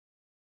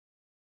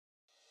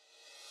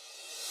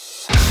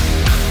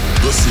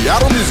The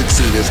Seattle music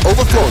scene is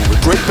overflowing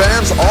with great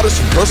bands, artists,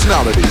 and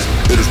personalities.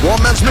 It is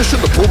one man's mission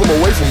to pull them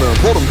away from their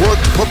important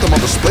work to put them on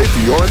display for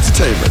your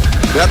entertainment.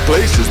 That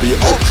place is the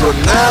Ultra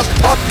Nast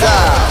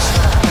Podcast.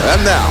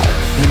 And now,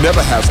 he never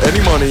has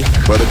any money,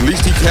 but at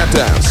least he can't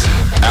dance.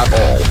 At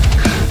all.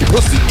 He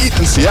puts the eat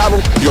in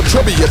Seattle, your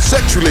chubby yet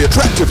sexually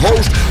attractive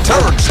host,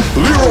 Terrence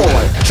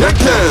Leroy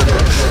Jenkins.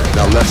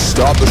 Now let's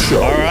start the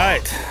show. All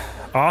right.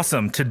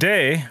 Awesome.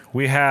 Today,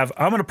 we have,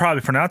 I'm going to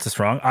probably pronounce this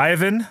wrong,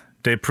 Ivan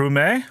de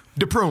Prume.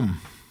 De Prume.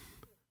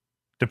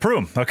 De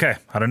Prume. Okay.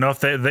 I don't know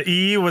if the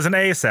E was an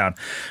A sound.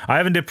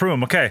 Ivan de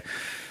Prume. Okay.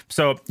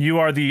 So you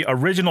are the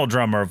original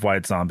drummer of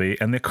White Zombie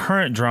and the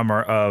current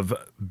drummer of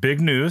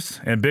Big News.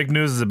 And Big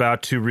News is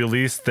about to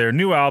release their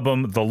new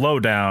album, The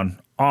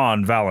Lowdown,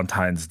 on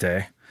Valentine's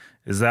Day.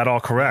 Is that all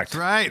correct? That's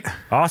right.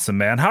 Awesome,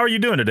 man. How are you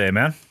doing today,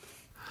 man?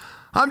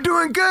 I'm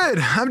doing good.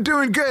 I'm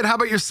doing good. How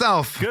about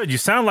yourself? Good. You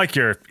sound like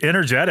you're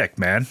energetic,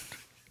 man.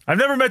 I've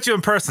never met you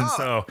in person,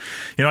 so,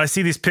 you know, I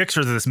see these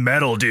pictures of this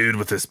metal dude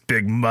with this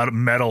big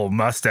metal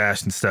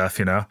mustache and stuff,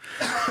 you know.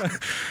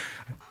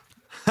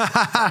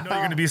 I know you're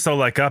going to be so,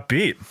 like,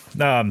 upbeat.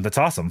 That's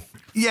awesome.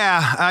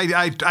 Yeah,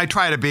 I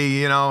try to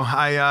be, you know.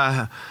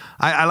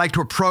 I like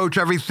to approach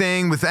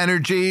everything with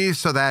energy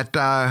so that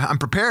I'm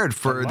prepared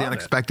for the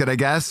unexpected, I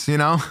guess, you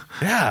know?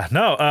 Yeah,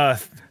 no.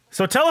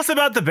 So tell us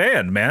about the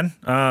band, man.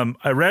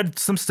 I read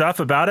some stuff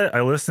about it.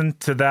 I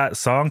listened to that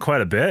song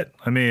quite a bit.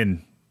 I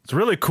mean, it's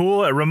really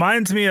cool. It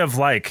reminds me of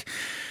like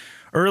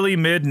early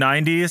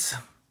mid-90s,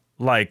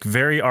 like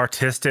very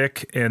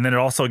artistic, and then it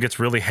also gets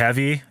really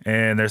heavy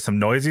and there's some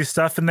noisy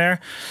stuff in there.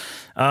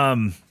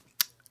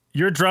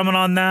 You're drumming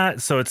on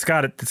that, so it's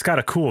got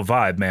a cool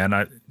vibe,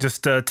 man.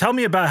 Just tell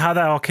me about how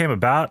that all came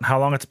about, how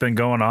long it's been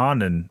going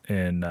on,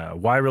 and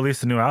why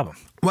release a new album.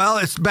 Well,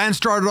 it's band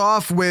started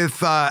off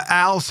with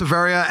Al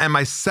Severia and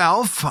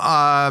myself.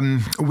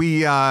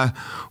 We were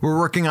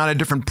working on a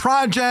different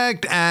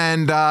project,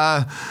 and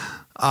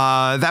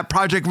that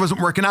project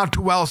wasn't working out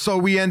too well, so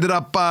we ended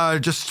up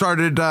just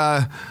started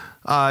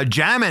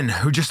jamming.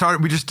 We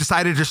just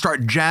decided to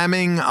start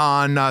jamming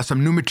on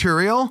some new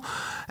material.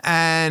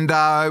 And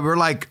we're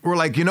like,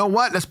 you know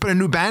what? Let's put a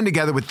new band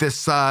together with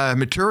this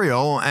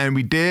material, and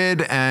we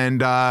did.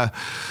 And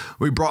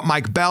we brought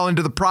Mike Bell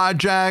into the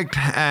project,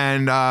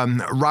 and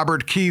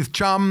Robert Keith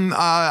Chum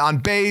on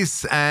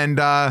bass, and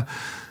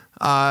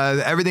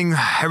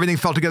everything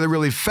fell together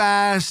really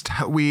fast.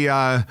 We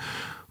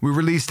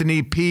released an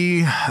EP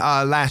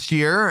last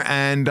year,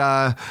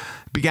 and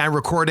began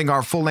recording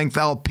our full-length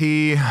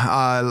LP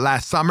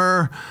last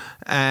summer.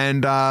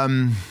 And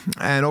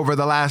over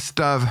the last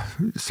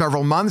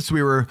several months,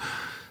 we were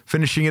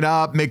finishing it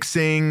up,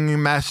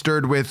 mixing,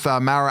 mastered with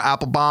Mara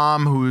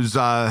Applebaum, who's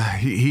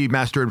he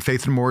mastered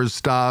Faith and More's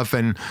stuff,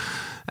 and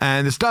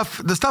the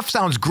stuff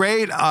sounds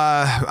great.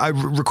 I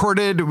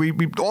recorded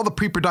all the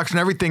pre-production,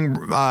 everything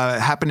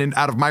happened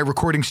out of my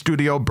recording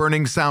studio,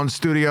 Burning Sound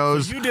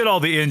Studios. So you did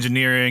all the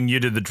engineering, you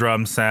did the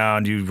drum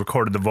sound, you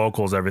recorded the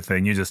vocals,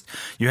 everything.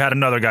 You had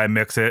another guy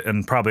mix it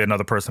and probably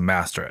another person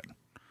master it.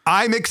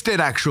 I mixed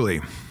it,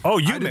 actually. Oh,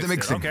 you did the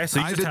mixing. Okay,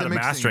 so you just had a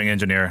mastering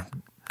engineer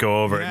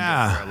go over it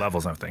and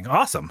levels and everything.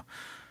 Awesome.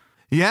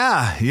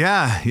 Yeah.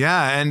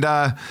 And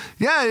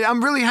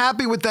I'm really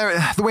happy with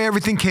the way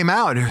everything came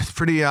out. It's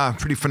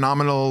pretty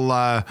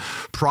phenomenal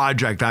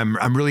project.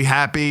 I'm really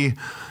happy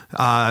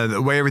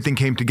the way everything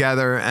came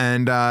together,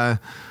 and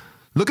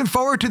looking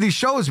forward to these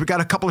shows. We got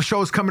a couple of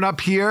shows coming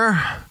up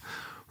here.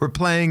 We're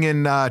playing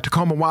in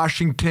Tacoma,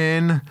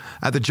 Washington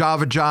at the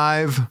Java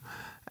Jive.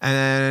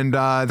 And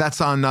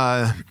that's on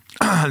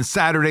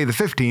Saturday the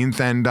 15th,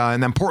 and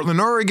then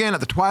Portland, Oregon at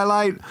the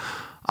Twilight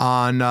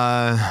on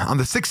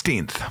the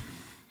 16th.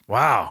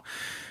 Wow.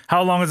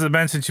 How long has it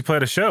been since you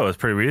played a show? Is it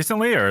pretty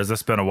recently, or has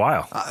this been a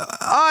while?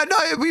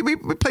 No, we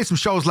played some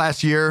shows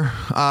last year.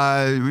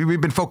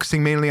 We've been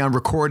focusing mainly on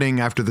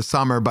recording after the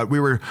summer, but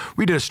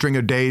we did a string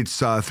of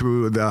dates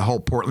through the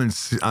whole Portland,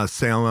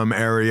 Salem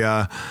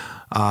area,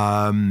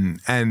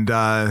 and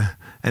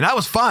that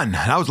was fun.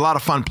 That was a lot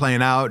of fun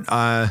playing out.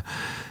 So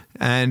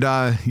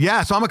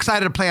I'm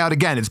excited to play out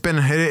again.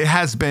 It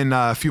has been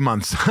a few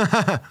months.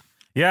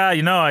 Yeah,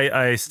 you know,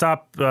 I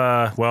stopped,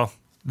 my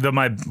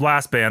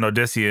last band,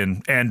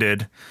 Odyssean,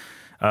 ended.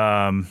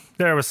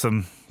 There was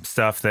some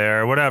stuff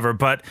there, whatever,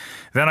 but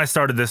then I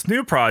started this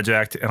new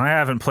project, and I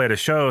haven't played a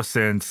show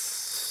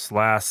since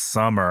last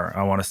summer,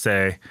 I want to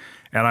say.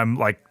 And I'm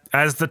like,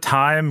 as the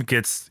time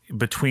gets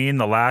between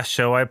the last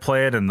show I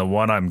played and the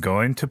one I'm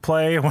going to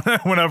play,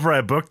 whenever I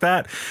book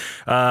that,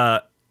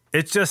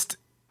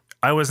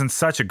 I was in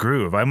such a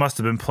groove. I must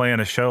have been playing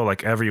a show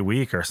like every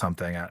week or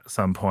something at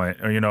some point,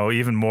 or, you know,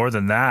 even more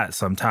than that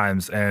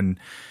sometimes. And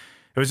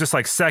it was just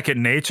like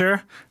second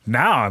nature.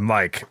 Now I'm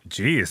like,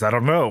 geez, I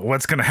don't know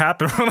what's going to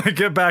happen when I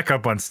get back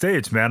up on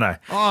stage, man.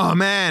 Oh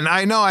man,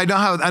 I know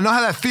how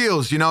that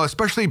feels, you know,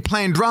 especially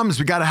playing drums.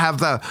 We got to have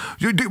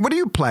what do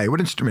you play? What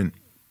instrument?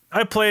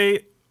 I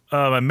play,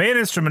 my main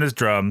instrument is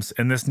drums.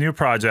 In this new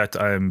project,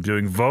 I'm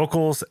doing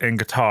vocals and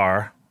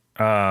guitar.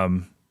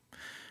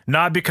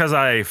 not because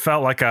I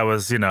felt like I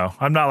was,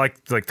 I'm not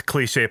like the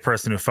cliche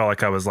person who felt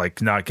like I was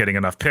like not getting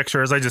enough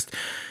pictures.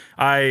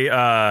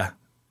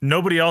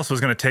 Nobody else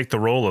was going to take the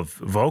role of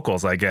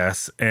vocals, I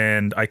guess,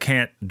 and I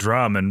can't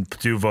drum and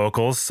do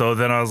vocals. So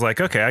then I was like,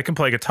 okay, I can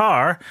play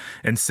guitar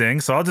and sing,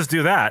 so I'll just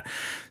do that.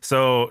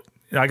 So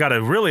I got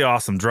a really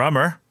awesome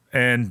drummer,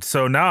 and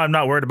so now I'm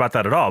not worried about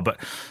that at all. But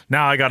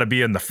now I got to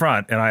be in the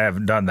front, and I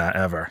haven't done that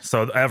ever.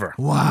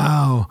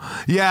 Wow.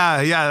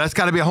 Yeah, that's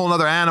got to be a whole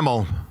nother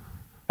animal.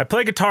 I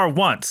played guitar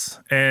once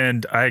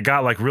and I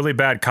got like really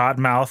bad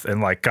cotton mouth and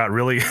like got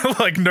really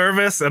like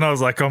nervous, and I was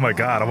like, oh my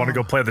God, I want to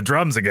go play the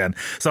drums again.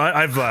 So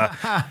I've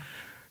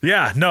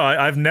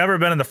never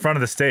been in the front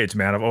of the stage,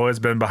 man. I've always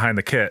been behind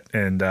the kit.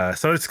 And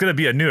so it's going to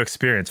be a new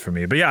experience for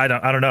me. But yeah,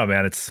 I don't know,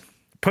 man. It's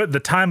put the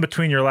time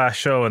between your last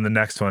show and the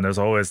next one. There's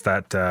always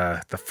that,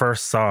 the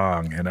first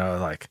song,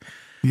 like,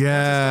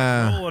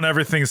 yeah, and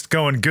everything's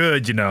going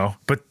good,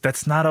 but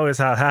that's not always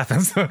how it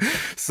happens.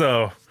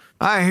 So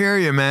I hear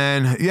you,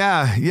 man.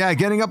 Yeah.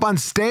 Getting up on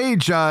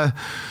stage,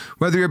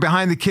 whether you're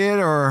behind the kit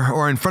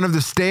or in front of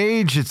the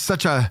stage, it's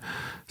such an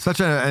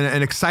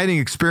exciting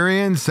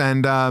experience,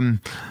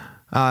 and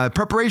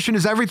preparation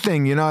is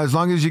everything. As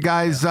long as you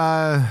guys,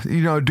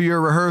 do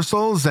your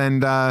rehearsals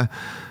and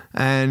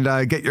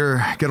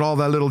get all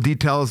the little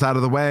details out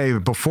of the way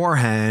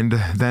beforehand,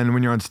 then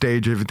when you're on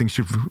stage, everything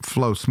should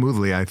flow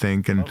smoothly, I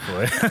think. And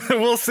hopefully.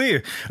 We'll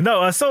see.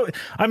 No, so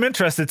I'm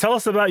interested. Tell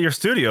us about your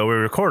studio where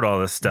you record all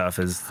this stuff.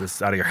 Is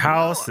this out of your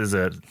house? Is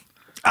it?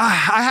 I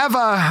have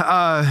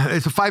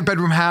it's a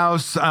 5-bedroom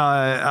house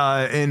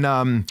in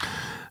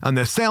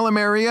the Salem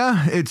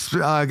area. It's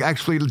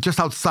actually just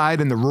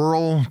outside in the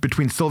rural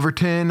between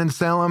Silverton and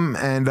Salem,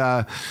 and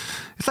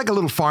it's like a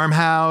little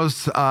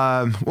farmhouse,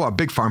 a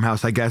big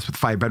farmhouse, I guess, with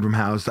 5-bedroom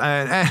house,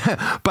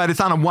 but it's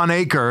on a 1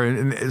 acre,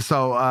 and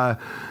so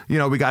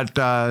we got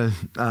a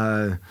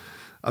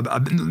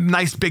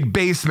nice big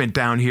basement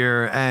down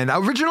here. And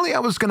originally I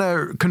was going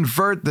to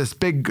convert this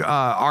big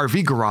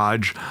RV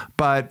garage,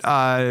 but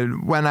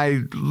when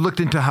I looked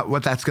into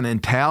what that's going to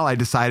entail, I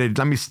decided,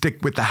 let me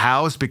stick with the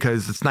house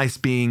because it's nice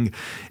being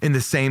in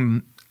the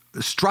same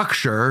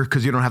structure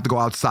because you don't have to go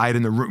outside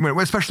in the room,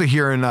 especially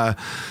here in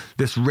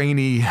this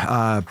rainy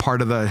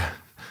part of the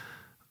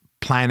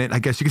planet, I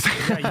guess you could say.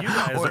 Yeah, you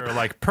guys are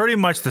like pretty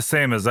much the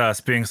same as us,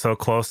 being so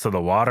close to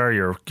the water.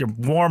 You're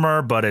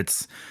warmer, but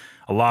it's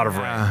a lot of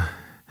rain.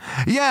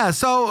 Yeah,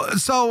 so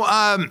it's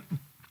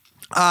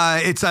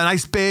a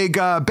nice big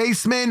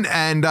basement,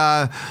 and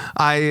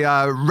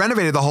I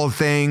renovated the whole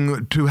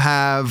thing to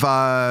have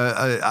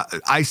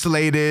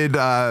isolated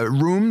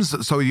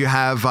rooms. So you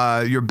have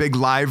your big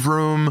live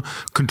room,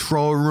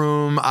 control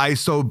room,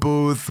 ISO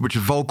booth, which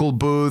is vocal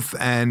booth,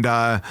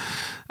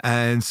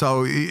 and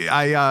so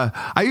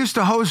I used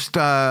to host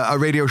a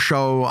radio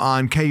show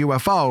on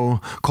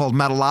KUFO called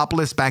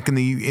Metalopolis back in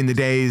the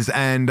days,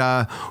 and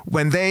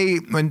when they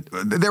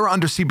were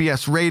under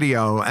CBS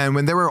Radio, and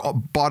when they were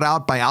bought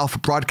out by Alpha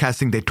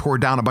Broadcasting, they tore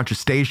down a bunch of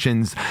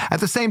stations. At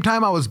the same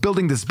time, I was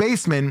building this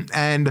basement,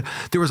 and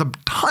there was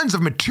tons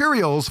of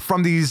materials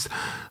from these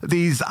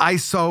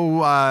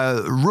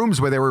ISO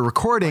rooms where they were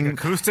recording, like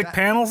acoustic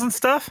panels and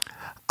stuff.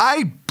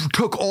 I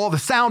took all the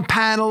sound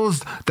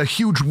panels, the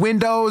huge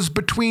windows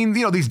between,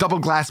 these double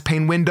glass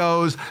pane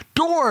windows,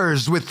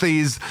 doors with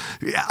these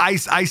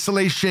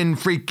isolation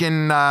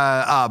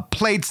freaking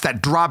plates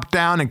that drop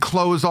down and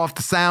close off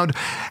the sound,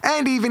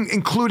 and even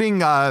including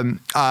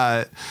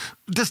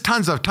just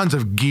tons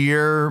of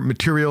gear,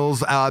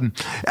 materials.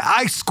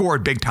 I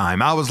scored big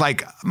time. I was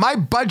like, my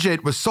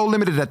budget was so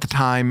limited at the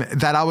time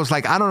that I was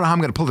like, I don't know how I'm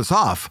going to pull this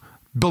off.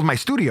 Build my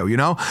studio,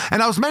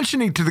 And I was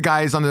mentioning to the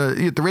guys on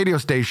the radio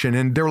station,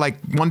 and they were like,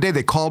 one day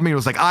they called me. It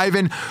was like,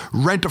 Ivan,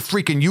 rent a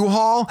freaking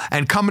U-Haul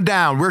and come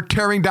down. We're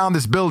tearing down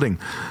this building.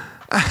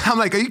 I'm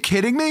like, are you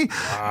kidding me?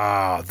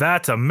 Oh,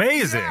 that's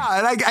amazing. Yeah,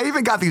 and I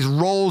even got these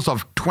rolls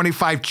of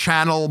 25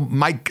 channel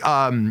mic,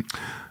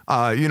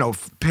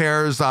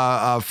 pairs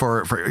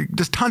for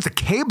just tons of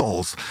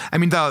cables. I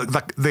mean,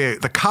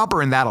 the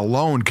copper in that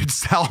alone could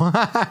sell.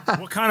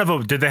 What kind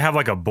of did they have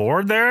like a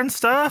board there and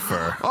stuff?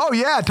 Or? Oh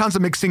yeah, tons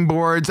of mixing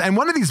boards, and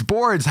one of these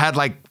boards had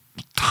like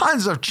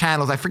tons of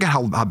channels. I forget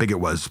how big it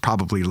was,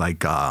 probably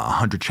like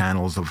 100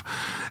 channels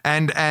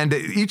and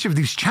each of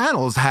these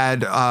channels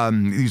had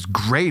these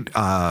great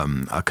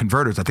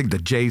converters. I think the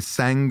J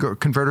Sang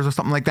converters or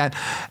something like that.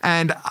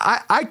 And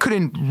I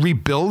couldn't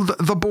rebuild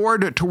the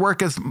board to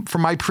work as for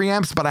my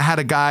preamps, but I had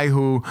a guy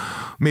who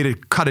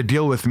cut a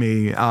deal with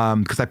me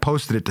because I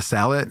posted it to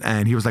sell it,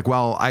 and he was like,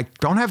 "Well, I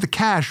don't have the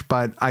cash,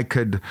 but I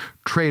could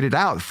trade it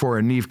out for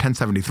a Neve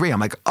 1073." I'm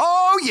like,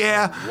 "Oh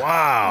yeah!"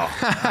 Wow.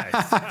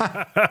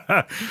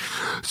 Nice.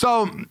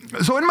 So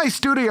in my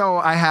studio,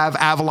 I have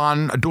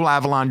dual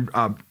Avalon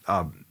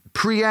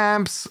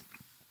preamps.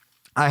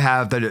 I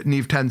have the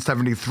Neve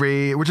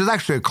 1073, which is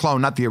actually a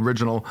clone, not the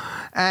original,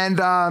 and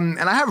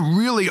I have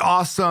really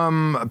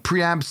awesome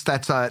preamps.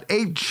 That's an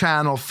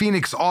 8-channel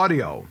Phoenix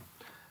Audio.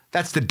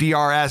 That's the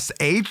DRS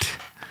 8.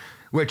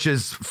 which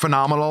is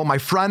phenomenal. My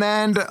front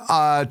end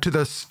to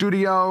the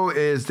studio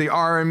is the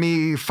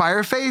RME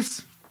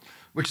Fireface,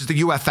 which is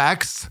the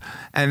UFX,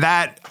 and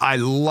that I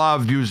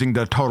love using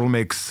the Total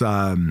Mix,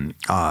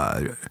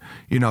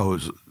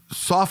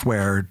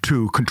 software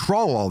to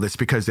control all this,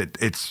 because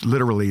it's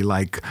literally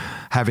like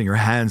having your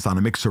hands on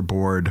a mixer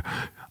board,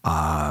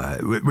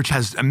 which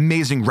has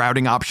amazing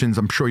routing options.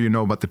 I'm sure you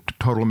know about the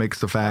Total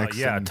Mix effects.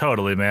 Yeah,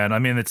 totally, man. I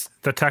mean, it's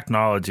the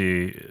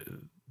technology,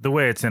 the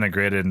way it's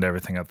integrated into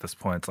everything at this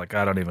point. It's like,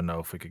 I don't even know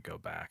if we could go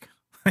back.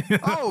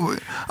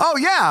 oh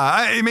yeah.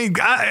 I mean,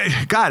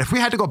 God, if we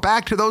had to go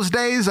back to those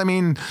days, I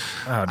mean,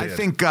 I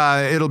think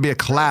it'll be a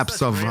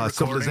collapse of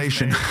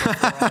civilization.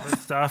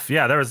 Stuff.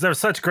 Yeah, there was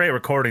such great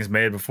recordings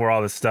made before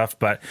all this stuff,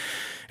 but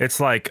it's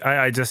like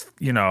I just,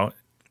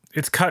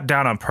 it's cut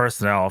down on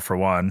personnel for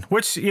one,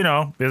 which, is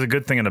a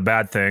good thing and a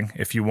bad thing.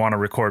 If you want to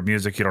record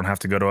music, you don't have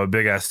to go to a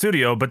big ass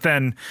studio, but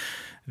then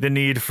the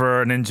need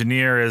for an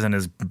engineer isn't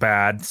as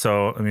bad.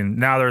 So, I mean,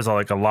 now there's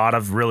like a lot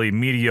of really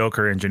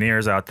mediocre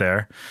engineers out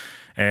there.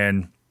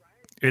 And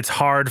it's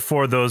hard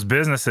for those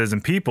businesses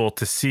and people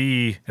to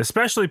see,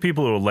 especially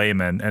people who are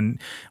laymen.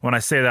 And when I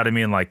say that, I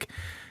mean like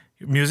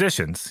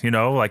musicians,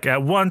 like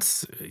at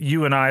once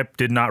you and I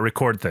did not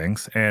record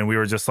things and we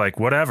were just like,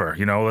 whatever,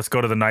 let's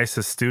go to the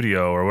nicest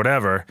studio or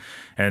whatever.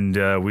 And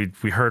we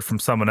heard from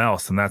someone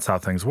else, and that's how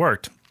things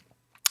worked.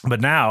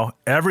 But now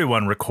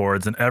everyone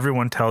records and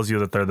everyone tells you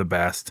that they're the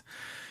best.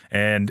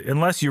 And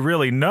unless you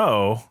really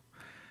know,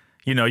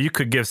 you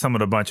could give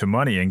someone a bunch of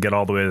money and get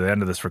all the way to the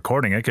end of this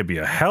recording. It could be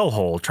a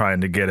hellhole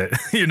trying to get it,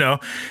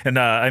 And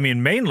I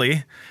mean,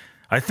 mainly,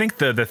 I think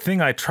the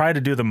thing I try to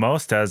do the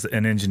most as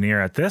an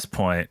engineer at this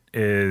point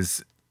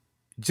is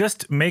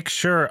just make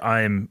sure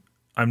I'm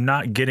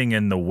not getting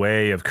in the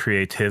way of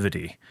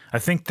creativity. I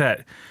think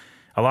that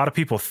a lot of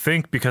people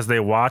think because they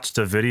watched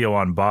a video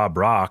on Bob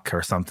Rock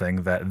or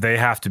something that they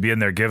have to be in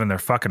there giving their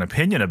fucking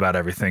opinion about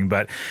everything.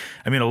 But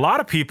I mean, a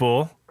lot of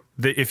people,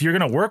 if you're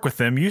going to work with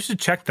them, you should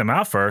check them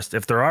out first.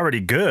 If they're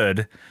already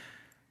good,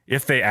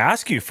 if they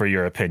ask you for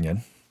your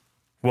opinion,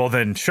 well,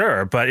 then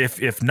sure. But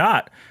if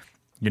not,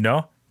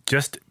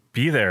 just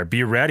be there,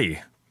 be ready,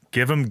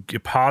 give them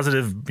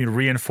positive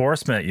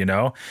reinforcement,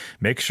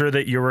 make sure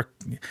that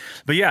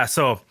but yeah,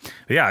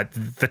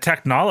 the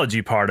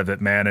technology part of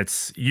it, man,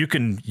 it's,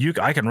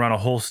 I can run a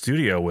whole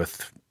studio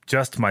with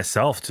just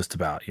myself, just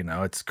about,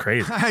 it's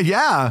crazy.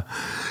 Yeah.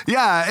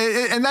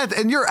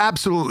 And you're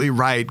absolutely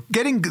right.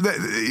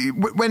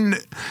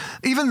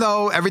 Even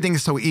though everything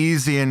is so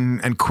easy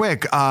and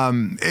quick,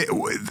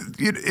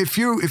 if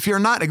you're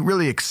not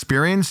really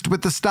experienced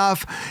with the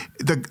stuff,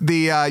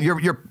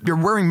 you're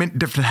wearing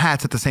different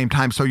hats at the same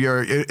time. So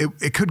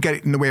it could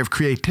get in the way of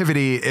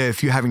creativity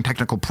if you're having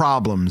technical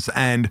problems.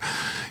 And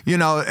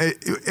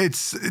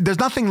there's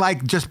nothing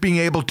like just being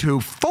able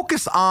to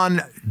focus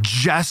on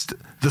just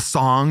the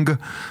song,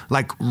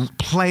 like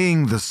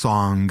playing the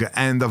song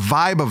and the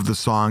vibe of the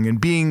song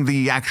and being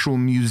the actual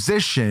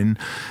musician,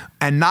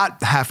 and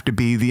not have to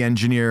be the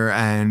engineer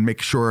and make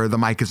sure the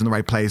mic is in the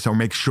right place, or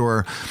make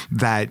sure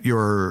that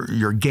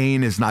your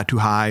gain is not too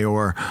high,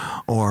 or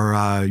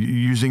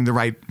using the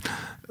right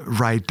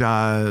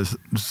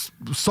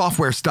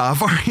software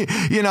stuff, or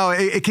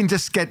it can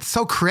just get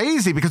so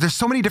crazy because there's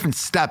so many different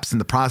steps in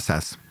the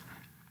process.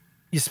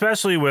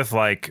 Especially with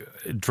like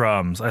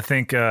drums. I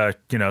think,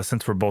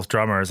 since we're both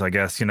drummers, I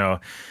guess,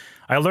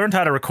 I learned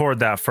how to record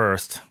that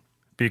first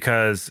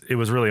because it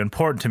was really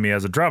important to me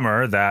as a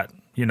drummer that,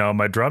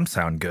 my drums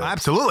sound good.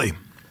 Absolutely.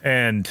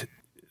 And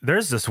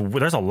there's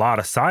a lot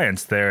of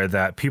science there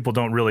that people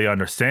don't really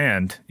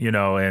understand,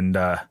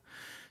 and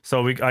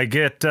so I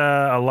get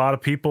a lot of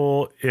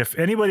people, if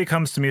anybody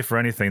comes to me for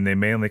anything, they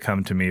mainly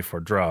come to me for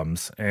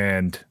drums,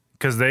 and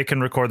because they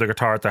can record their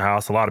guitar at their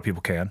house. A lot of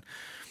people can.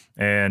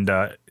 And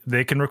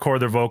they can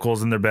record their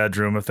vocals in their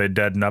bedroom if they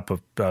deaden up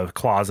a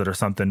closet or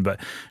something. But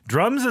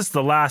drums is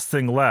the last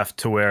thing left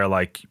to where,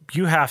 like,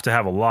 you have to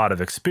have a lot of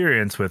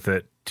experience with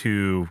it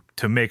to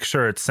make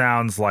sure it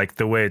sounds like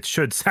the way it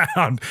should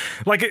sound.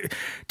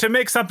 To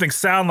make something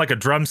sound like a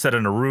drum set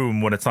in a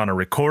room when it's on a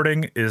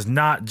recording is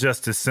not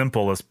just as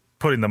simple as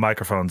putting the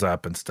microphones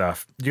up and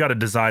stuff. You got to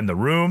design the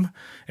room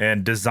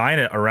and design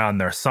it around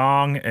their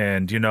song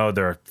and,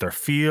 their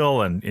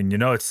feel. And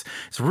it's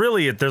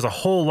really, there's a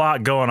whole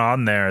lot going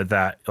on there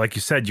that, like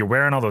you said, you're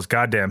wearing all those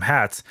goddamn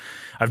hats.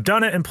 I've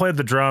done it and played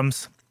the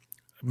drums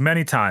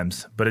many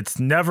times, but it's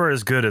never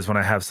as good as when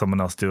I have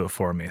someone else do it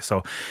for me.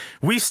 So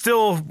we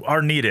still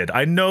are needed.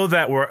 I know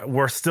that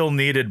we're still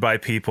needed by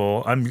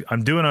people.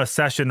 I'm doing a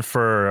session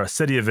for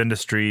City of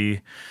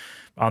Industry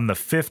on the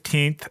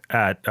 15th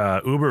at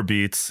Uber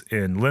Beats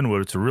in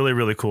Linwood. It's a really,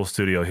 really cool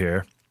studio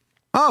here.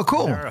 Oh,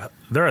 cool.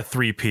 They're a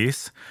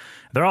three-piece.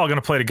 They're all going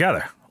to play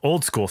together,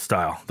 old school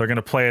style. They're going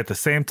to play at the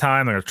same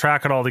time. They're going to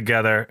track it all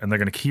together, and they're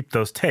going to keep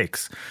those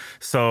takes.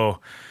 So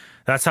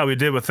that's how we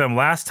did with them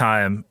last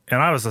time.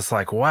 And I was just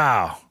like,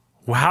 wow,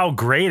 how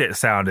great it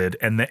sounded.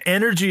 And the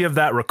energy of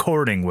that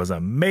recording was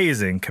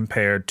amazing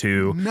compared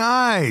to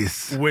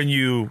nice when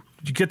you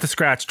get the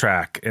scratch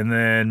track and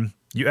then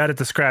you edit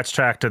the scratch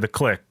track to the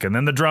click, and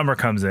then the drummer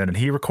comes in and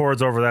he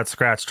records over that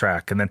scratch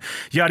track, and then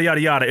yada,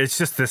 yada, yada. It's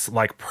just this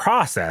like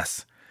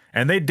process.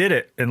 And they did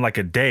it in like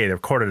a day. They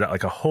recorded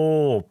like a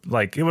whole,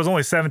 like it was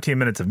only 17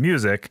 minutes of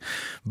music,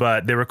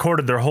 but they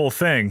recorded their whole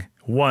thing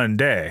one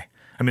day.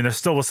 I mean, there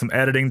still was some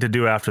editing to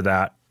do after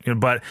that, you know,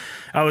 but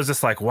I was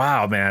just like,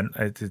 wow, man.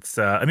 It's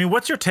I mean,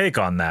 what's your take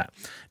on that?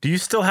 Do you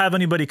still have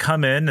anybody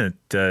come in and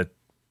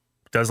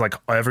does like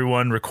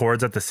everyone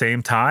records at the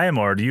same time,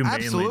 or do you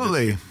mainly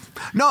Absolutely.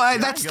 just, No,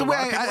 that's the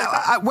way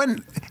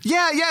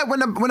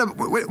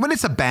when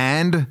it's a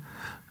band,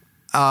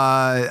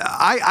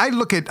 I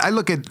look at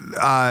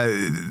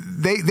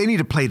they need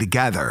to play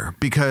together,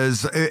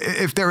 because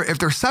if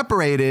they're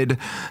separated,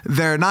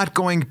 they're not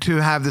going to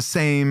have the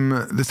same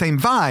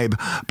vibe.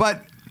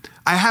 But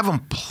I have them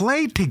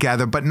play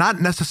together, but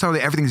not necessarily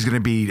everything's going to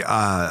be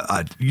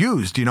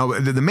used. You know,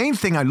 the main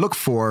thing I look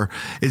for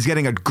is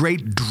getting a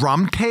great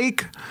drum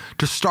take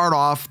to start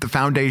off the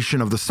foundation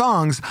of the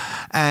songs,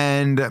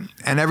 and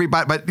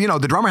everybody. But you know,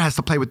 the drummer has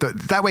to play with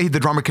that way. The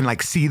drummer can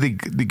like see the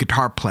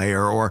guitar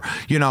player, or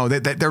you know,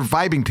 they're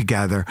vibing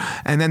together,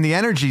 and then the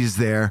energy's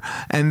there,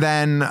 and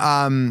then.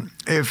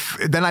 If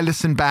then I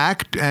listen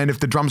back, and if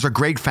the drums are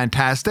great,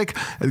 fantastic.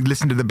 I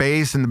listen to the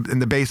bass, and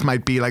the bass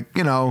might be like,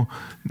 you know,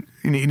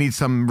 you need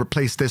some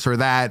replace this or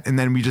that, and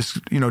then we just,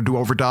 you know, do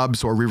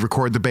overdubs or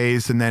re-record the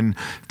bass, and then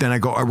I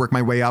work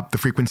my way up the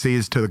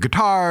frequencies to the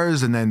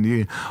guitars, and then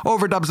the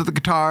overdubs of the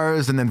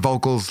guitars, and then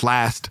vocals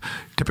last,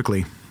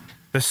 typically.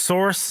 the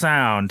source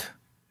sound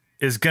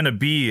is going to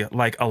be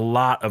like a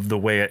lot of the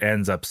way it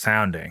ends up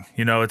sounding.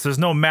 You know, there's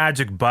no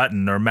magic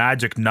button or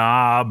magic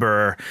knob,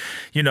 or,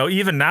 you know,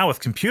 even now with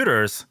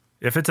computers,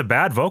 if it's a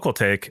bad vocal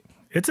take,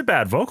 it's a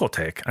bad vocal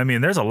take. I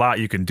mean, there's a lot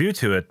you can do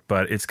to it,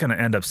 but it's going to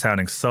end up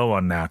sounding so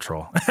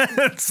unnatural.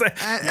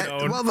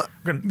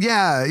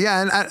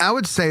 Yeah, and I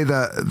would say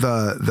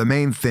the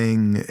main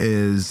thing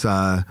is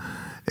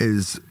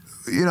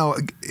you know,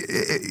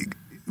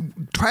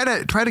 try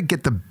to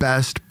get the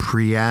best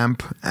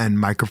preamp and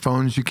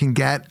microphones you can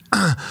get,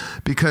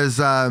 because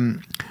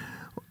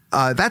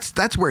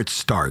that's where it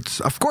starts.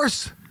 Of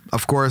course,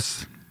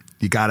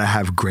 you got to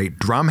have great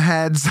drum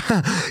heads.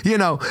 You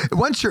know,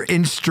 once your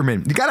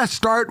instrument, you got to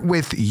start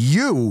with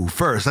you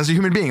first as a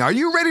human being. Are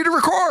you ready to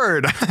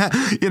record?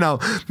 You know,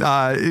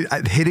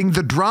 hitting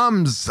the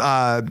drums,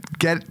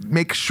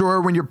 make sure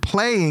when you're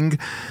playing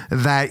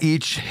that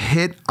each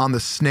hit on the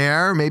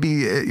snare,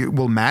 maybe it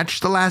will match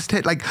the last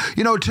hit. Like,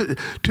 you know, to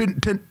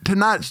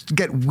not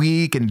get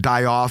weak and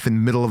die off in the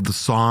middle of the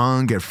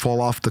song,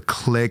 fall off the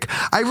click.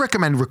 I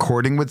recommend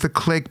recording with the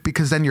click,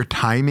 because then your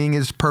timing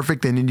is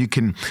perfect, and then you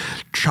can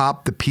chop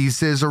the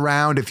pieces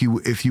around if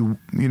you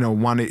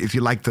want it. If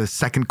you like the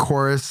second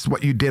chorus,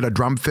 what you did a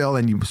drum fill,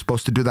 and you were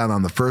supposed to do that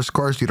on the first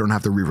chorus, you don't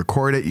have to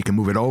re-record it. You can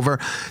move it over.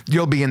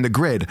 You'll be in the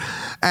grid.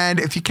 And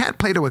if you can't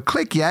play to a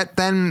click yet,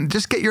 then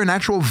just get your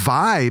natural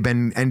vibe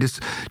and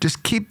just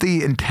keep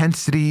the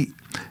intensity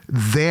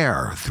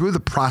there through the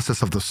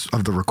process of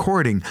the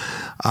recording.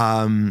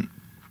 And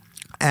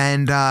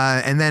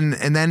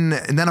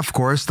then of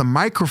course the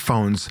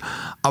microphones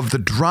of the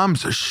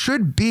drums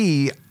should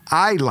be,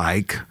 I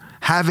like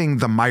having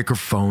the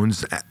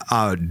microphones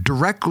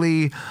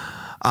directly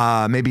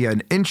maybe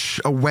an inch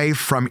away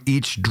from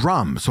each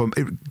drum. So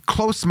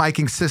close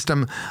miking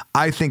system,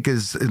 I think,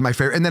 is my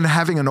favorite. And then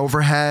having an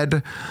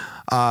overhead,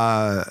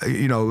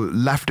 you know,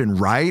 left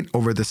and right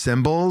over the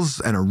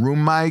cymbals, and a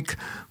room mic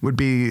would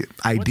be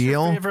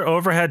ideal. What's your favorite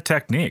overhead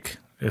technique?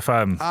 If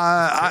I'm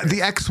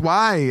the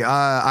XY,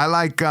 I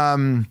like.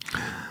 You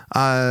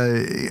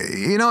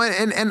know,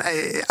 and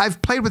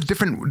I've played with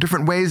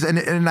different ways,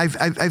 and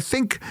I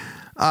think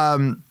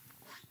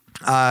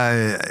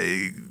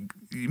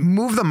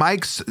move the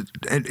mics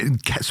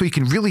so you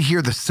can really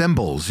hear the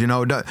cymbals. You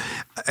know,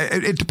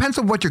 it depends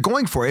on what you're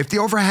going for. If the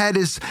overhead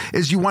is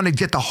you want to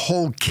get the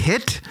whole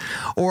kit,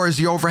 or is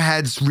the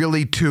overheads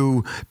really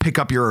to pick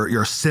up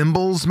your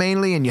cymbals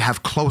mainly, and you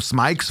have close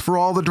mics for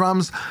all the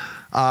drums.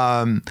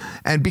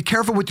 And be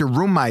careful with your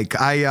room mic.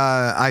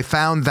 I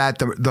found that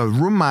the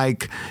room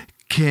mic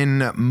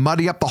can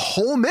muddy up the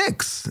whole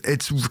mix.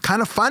 It's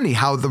kind of funny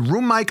how the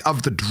room mic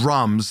of the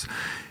drums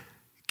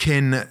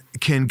can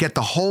get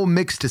the whole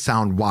mix to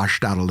sound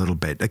washed out a little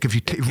bit. Like if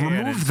you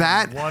remove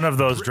that, one of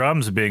those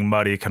drums being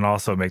muddy can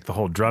also make the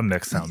whole drum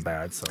mix sound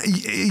bad. So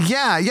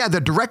yeah,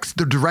 the direct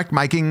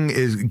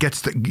miking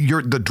gets the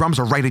drums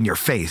are right in your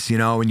face, you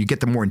know, and you get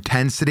the more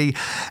intensity.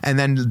 And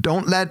then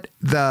don't let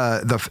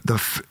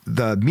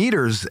the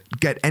meters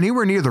get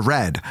anywhere near the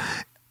red.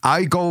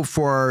 I go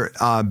for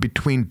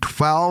between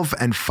 12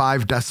 and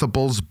 5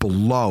 decibels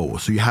below,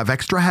 so you have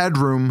extra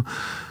headroom.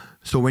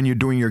 So when you're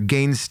doing your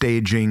gain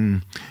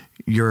staging,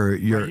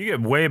 you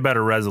get way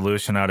better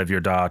resolution out of your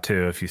DAW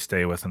too if you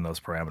stay within those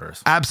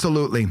parameters.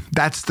 Absolutely,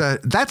 that's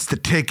the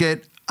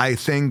ticket. I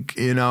think,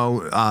 you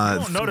know, you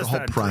don't notice the whole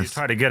that until you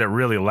try to get it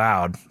really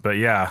loud, but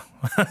yeah,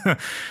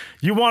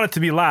 you want it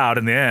to be loud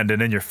in the end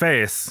and in your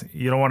face.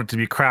 You don't want it to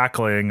be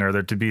crackling or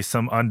there to be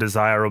some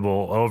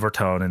undesirable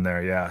overtone in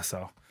there. Yeah,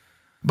 so.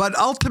 But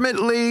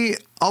ultimately,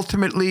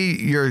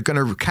 you're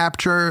going to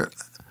capture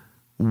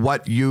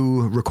what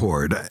you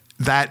record.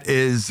 That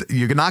is,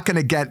 you're not going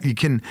to get.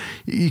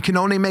 You can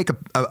only make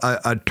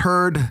a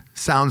turd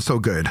sound so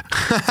good.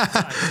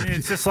 I mean,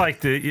 it's just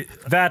like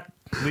that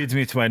leads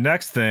me to my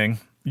next thing.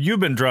 You've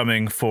been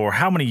drumming for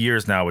how many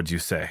years now? Would you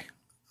say?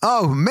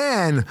 Oh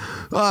man,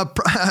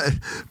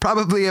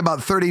 probably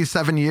about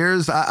 37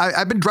 years.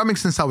 I've been drumming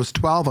since I was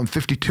 12. I'm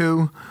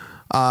 52.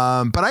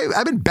 But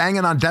I've been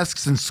banging on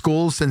desks in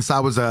school since I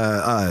was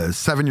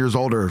 7 years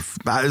old, or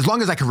as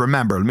long as I can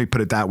remember. Let me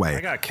put it that way.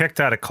 I got kicked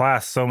out of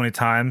class so many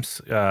times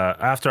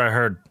after I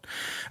heard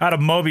out of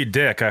Moby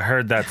Dick. I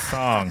heard that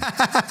song.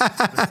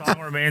 The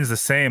song remains the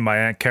same. My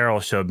Aunt Carol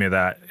showed me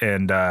that,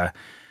 and I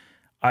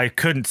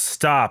couldn't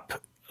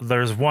stop.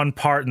 There's one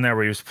part in there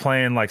where he was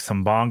playing like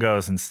some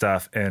bongos and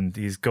stuff, and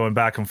he's going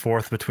back and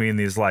forth between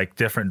these like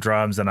different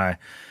drums, and I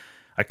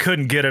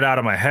couldn't get it out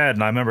of my head.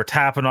 And I remember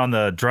tapping on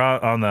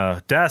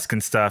the desk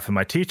and stuff, and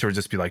my teacher would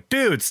just be like,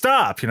 dude,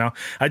 stop.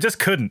 I just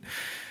couldn't.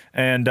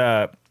 And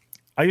I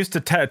used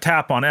to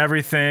tap on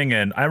everything.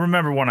 And I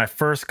remember when I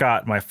first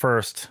got my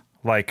first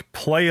like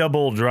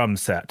playable drum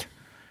set.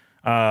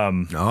 I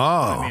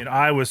mean,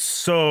 I was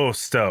so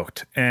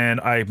stoked.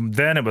 And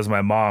then it was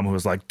my mom who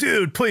was like,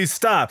 dude, please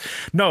stop.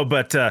 No,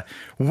 but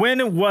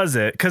when was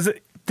it? Because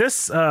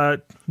this,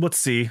 let's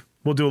see,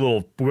 we'll do a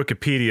little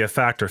Wikipedia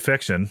fact or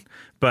fiction.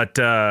 But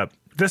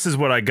this is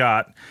what I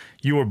got.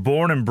 You were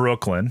born in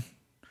Brooklyn.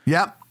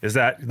 Yep. Is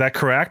that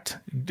correct?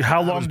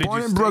 How long did you stay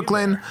born in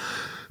Brooklyn. there?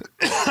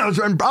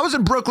 I was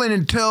in Brooklyn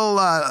until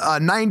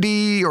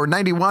 90 or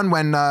 91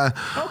 when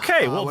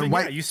okay, well,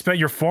 then, you spent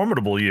your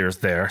formidable years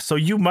there, so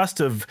you must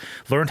have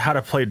learned how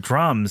to play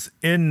drums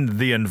in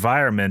the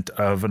environment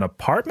of an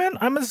apartment,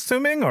 I'm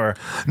assuming, or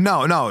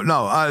no.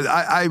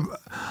 I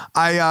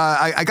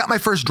got my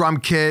first drum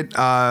kit.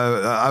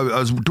 I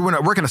was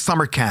working a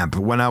summer camp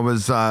when I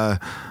was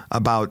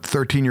about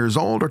 13 years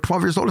old or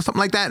 12 years old or something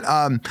like that,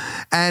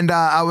 and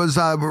I was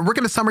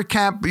working a summer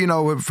camp,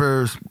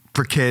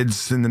 for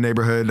kids in the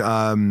neighborhood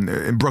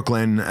in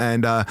Brooklyn,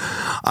 and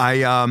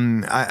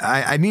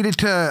I needed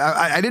to.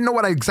 I didn't know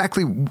what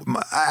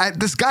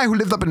this guy who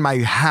lived up in my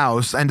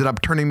house ended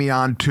up turning me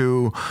on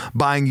to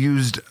buying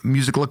used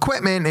musical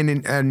equipment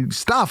and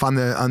stuff in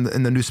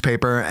the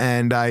newspaper,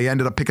 and I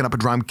ended up picking up a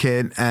drum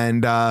kit,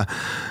 and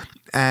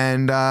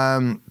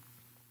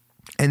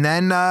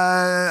then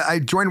I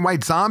joined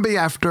White Zombie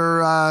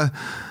after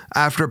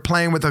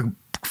playing with a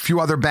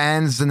few other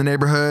bands in the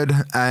neighborhood,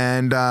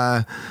 and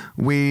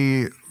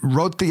we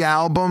wrote the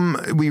album.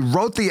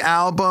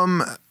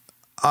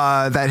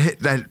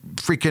 That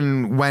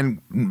freaking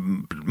went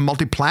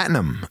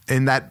multi-platinum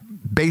in that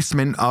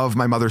basement of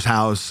my mother's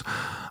house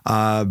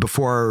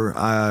before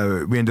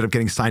we ended up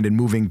getting signed and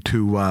moving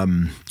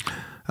to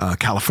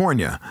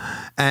California.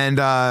 And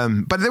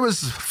but there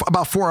was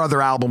about 4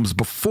 other albums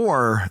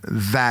before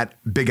that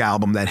big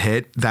album that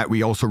hit that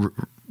we also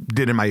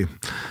did in my.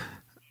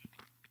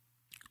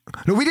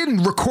 No, we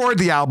didn't record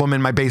the album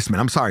in my basement.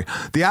 I'm sorry.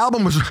 The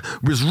album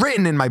was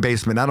written in my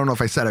basement. I don't know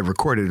if I said I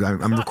recorded it.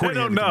 I'm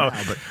recording it now,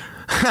 but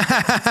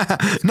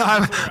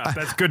no,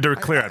 that's good to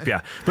clear up.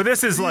 Yeah, but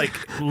this is like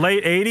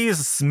late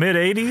 '80s, mid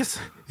 '80s.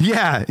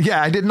 Yeah.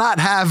 I did not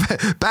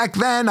have back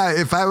then.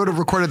 If I would have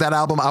recorded that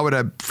album, that would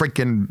have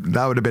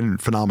been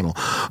phenomenal.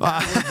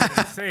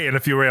 Insane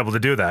if you were able to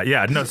do that.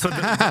 Yeah, no. So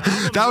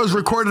that was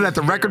recorded at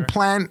the record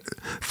plant,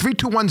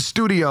 321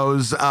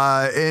 Studios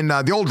in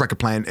the old record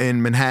plant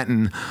in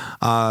Manhattan,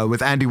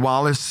 with Andy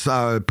Wallace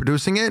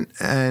producing it.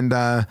 And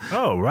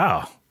oh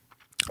wow.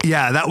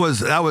 Yeah, that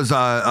was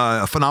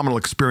a phenomenal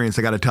experience,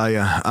 I got to tell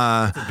you. It's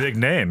a big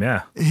name,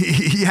 yeah.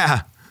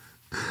 Yeah.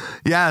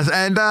 Yes,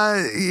 and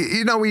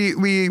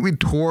we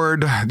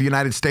toured the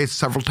United States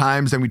several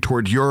times, then we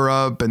toured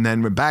Europe, and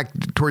then went back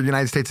toured the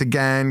United States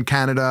again,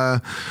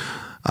 Canada,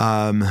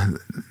 I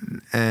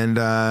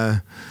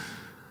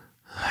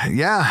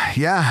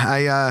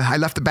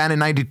left the band in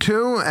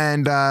 '92,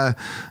 and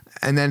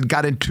then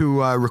got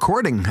into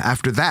recording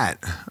after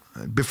that.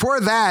 Before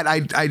that,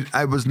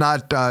 I was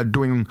not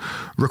doing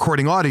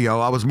recording audio.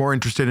 I was more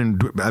interested in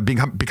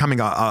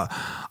becoming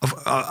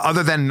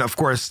other than, of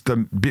course,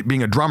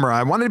 being a drummer.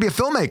 I wanted to be a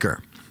filmmaker.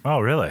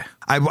 Oh, really?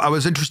 I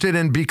was interested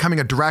in becoming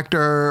a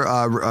director,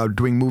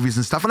 doing movies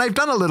and stuff, and I've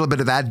done a little bit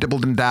of that,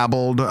 dibbled and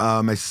dabbled.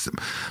 My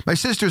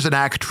sister's an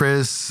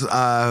actress,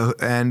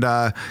 and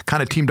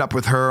kind of teamed up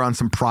with her on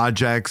some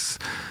projects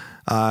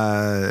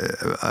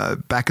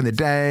back in the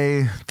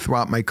day,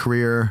 throughout my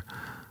career.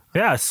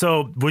 Yeah,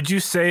 so would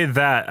you say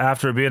that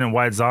after being in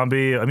White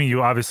Zombie, I mean,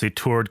 you obviously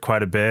toured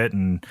quite a bit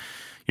and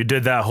you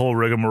did that whole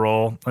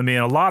rigmarole. I mean,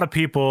 a lot of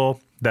people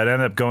that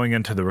end up going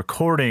into the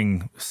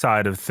recording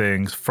side of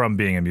things from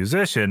being a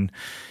musician,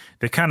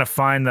 they kind of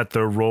find that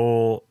their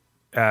role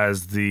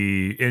as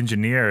the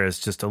engineer is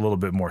just a little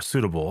bit more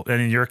suitable.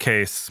 And in your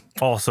case,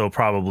 also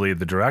probably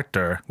the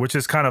director, which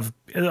is kind of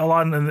a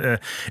lot,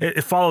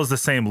 it follows the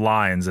same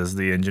lines as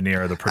the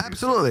engineer or the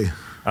producer. Absolutely.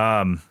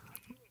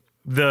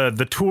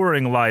 the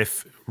touring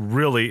life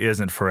really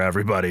isn't for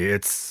everybody.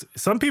 It's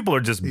some people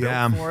are just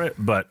built for it,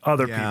 but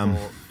other people,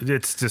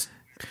 it's just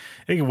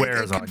it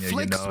wears on you. It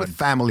conflicts with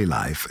family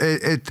life.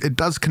 It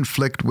does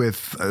conflict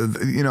with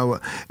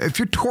if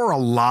you tour a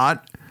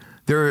lot.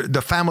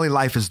 The family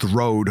life is the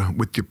road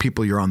with your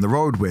people you're on the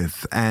road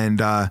with,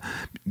 and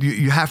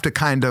you have to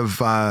kind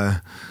of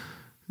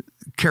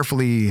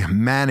carefully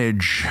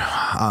manage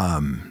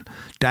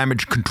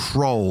damage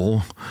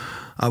control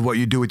of what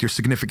you do with your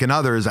significant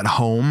others at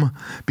home,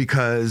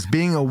 because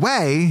being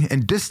away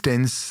and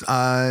distance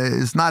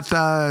is not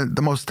the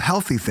most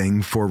healthy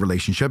thing for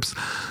relationships.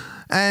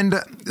 And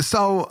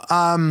so,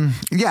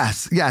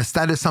 yes,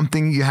 that is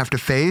something you have to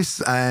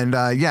face. And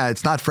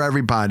it's not for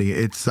everybody.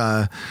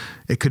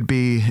 It could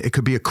be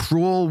a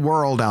cruel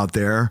world out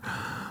there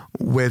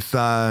with,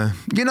 and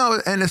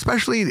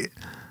especially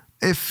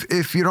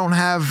if you don't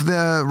have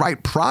the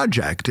right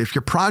project, if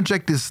your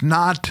project is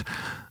not,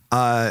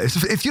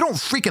 if you don't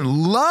freaking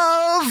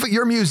love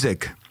your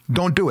music,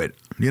 don't do it.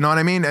 You know what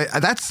I mean?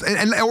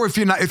 Or if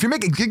you're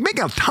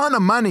making a ton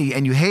of money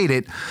and you hate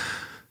it,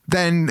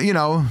 then,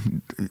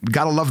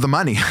 gotta love the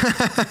money.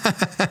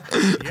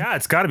 Yeah,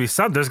 it's gotta be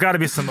some. There's gotta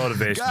be some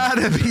motivation.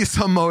 Gotta be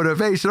some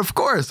motivation, of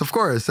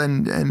course.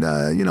 And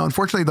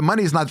unfortunately, the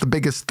money is not the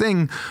biggest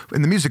thing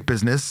in the music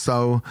business.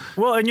 So,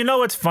 well, and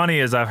what's funny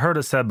is I've heard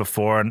it said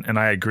before, and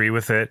I agree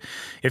with it.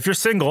 If you're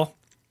single,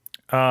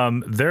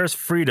 there's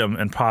freedom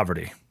in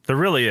poverty. There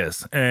really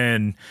is,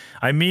 and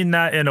I mean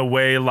that in a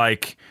way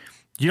like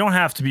you don't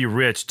have to be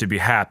rich to be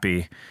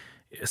happy.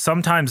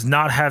 Sometimes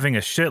not having a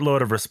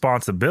shitload of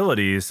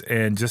responsibilities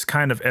and just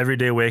kind of every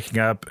day waking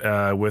up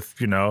with,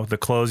 the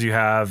clothes you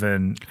have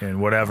and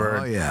whatever,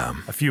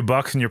 a few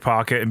bucks in your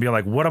pocket and being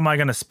like, what am I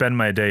going to spend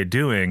my day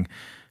doing,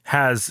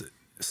 has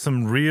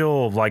some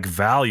real like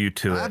value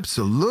to it.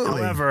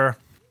 Absolutely. However,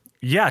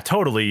 yeah,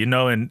 totally.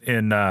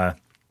 But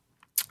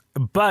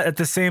at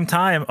the same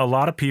time, a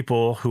lot of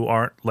people who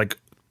aren't like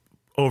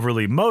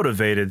overly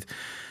motivated,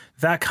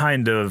 that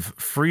kind of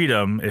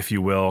freedom, if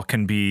you will,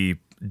 can be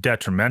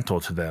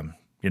detrimental to them,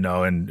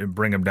 and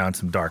bring them down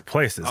some dark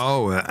places.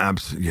 Oh,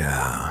 absolutely.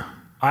 Yeah.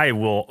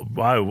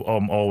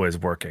 I'm always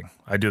working.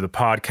 I do the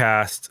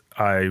podcast.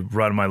 I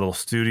run my little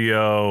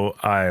studio.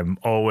 I'm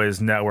always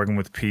networking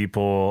with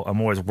people. I'm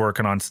always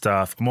working on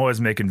stuff. I'm always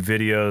making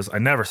videos. I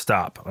never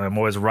stop. I'm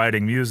always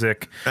writing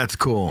music. That's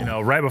cool.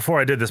 Right before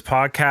I did this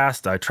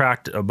podcast, I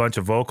tracked a bunch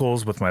of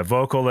vocals with my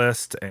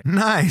vocalist.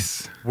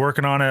 Nice.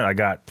 Working on it. I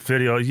got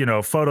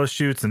video, photo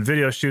shoots and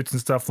video shoots and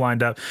stuff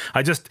lined up.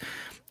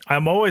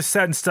 I'm always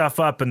setting stuff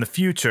up in the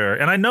future.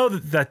 And I know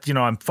that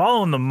I'm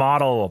following the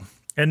model,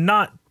 and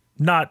not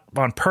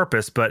on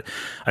purpose, but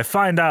I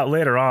find out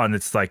later on,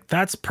 it's like,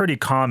 that's pretty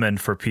common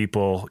for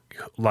people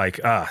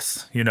like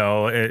us,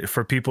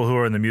 for people who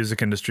are in the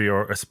music industry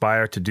or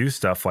aspire to do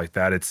stuff like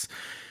that.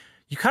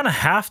 You kind of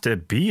have to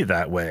be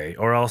that way,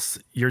 or else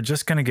you're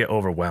just going to get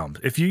overwhelmed.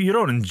 If you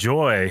don't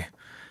enjoy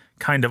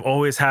kind of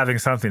always having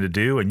something to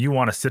do and you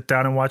want to sit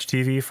down and watch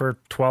TV for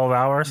 12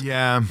 hours,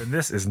 then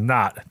this is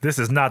not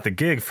the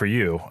gig for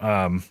you.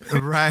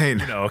 Right.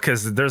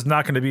 Because there's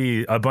not going to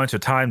be a bunch of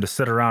time to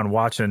sit around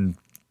watching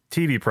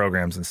TV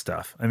programs and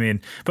stuff. I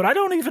mean, but I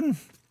don't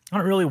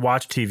really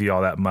watch TV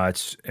all that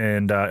much.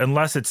 And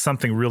unless it's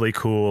something really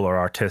cool or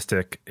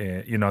artistic,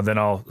 then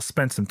I'll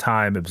spend some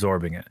time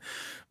absorbing it.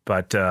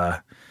 But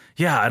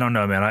I don't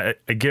know, man.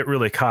 I get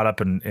really caught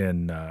up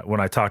in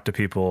when I talk to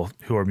people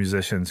who are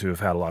musicians who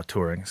have had a lot of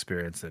touring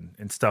experience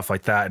and stuff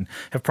like that and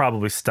have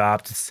probably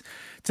stopped. It's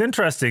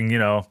interesting,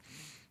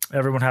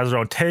 everyone has their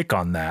own take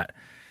on that.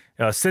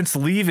 Since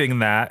leaving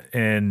that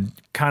and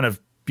kind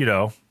of,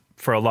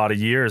 for a lot of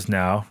years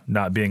now,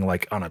 not being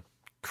like on a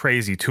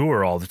crazy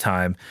tour all the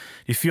time,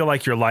 you feel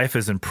like your life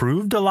has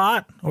improved a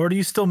lot, or do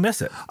you still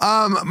miss it?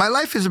 My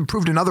life has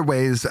improved in other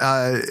ways.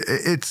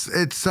 It's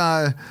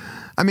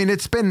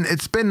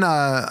been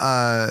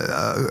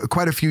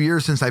quite a few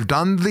years since I've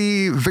done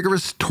the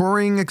vigorous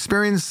touring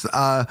experience.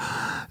 I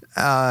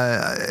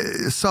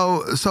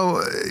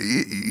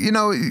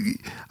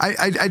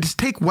just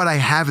take what I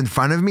have in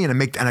front of me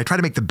and I try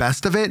to make the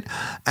best of it.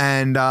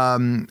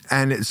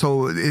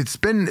 So it's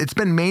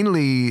been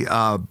mainly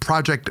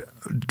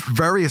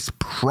various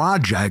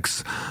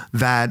projects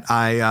that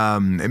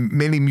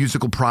mainly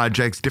musical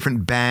projects,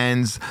 different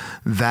bands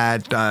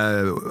that,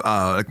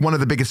 like one of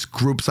the biggest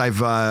groups I've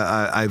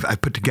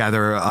put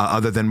together,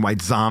 other than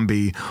White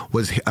Zombie,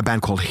 was a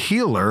band called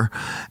Healer.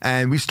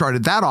 And we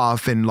started that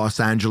off in Los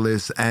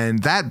Angeles,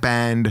 and that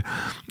band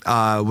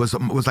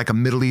was like a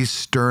Middle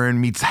Eastern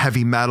meets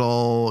heavy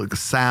metal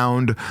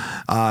sound.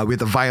 We had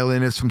the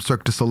violinist from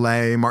Cirque du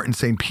Soleil, Martin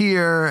St.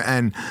 Pierre,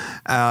 and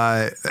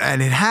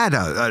it had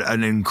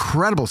an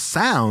incredible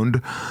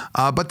sound,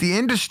 but the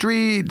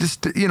industry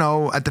just, at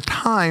the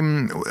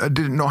time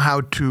didn't know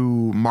how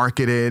to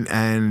market it,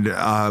 and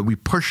we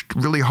pushed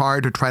really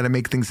hard to try to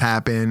make things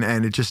happen,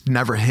 and it just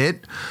never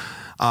hit.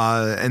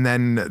 And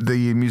then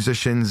the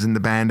musicians in the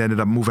band ended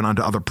up moving on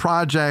to other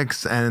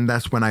projects, and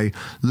that's when I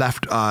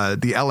left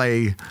the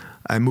LA.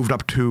 I moved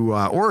up to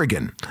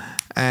Oregon,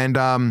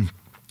 and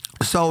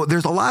So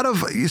there's a lot of,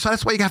 so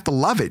that's why you have to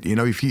love it. You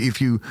know, if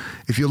you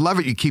love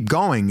it, you keep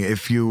going.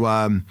 If you,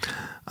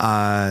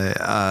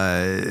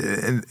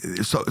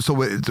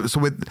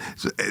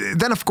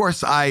 then of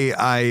course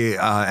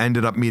I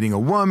ended up meeting a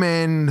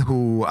woman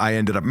who I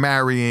ended up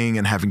marrying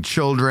and having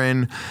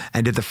children,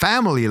 and did the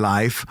family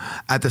life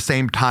at the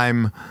same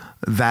time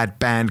that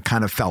band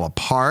kind of fell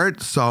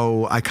apart.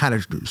 So I kind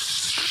of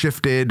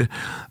shifted,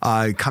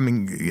 going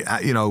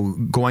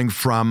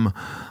from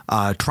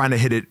trying to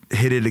hit it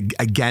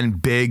again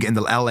big in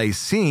the LA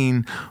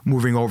scene,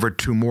 moving over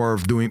to more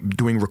of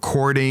doing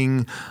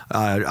recording.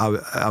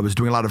 I was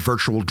doing a lot of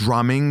virtual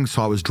drumming,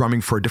 so I was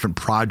drumming for different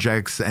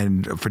projects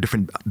and for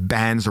different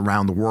bands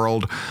around the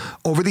world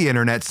over the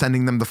internet,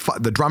 sending them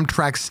the drum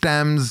track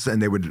stems, and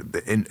they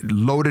would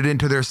load it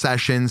into their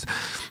sessions.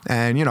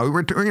 And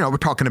we're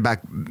talking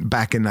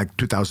back in like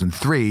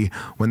 2003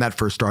 when that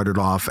first started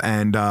off,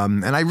 and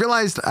I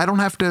realized I don't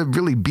have to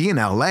really be in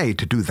LA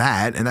to do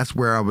that, and that's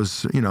where I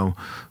was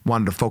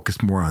wanted to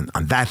focus more on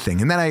that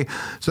thing. And then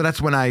so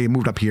that's when I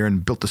moved up here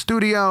and built the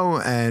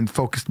studio and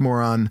focused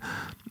more on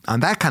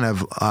that kind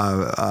of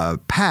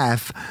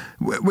path,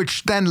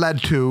 which then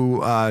led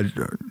to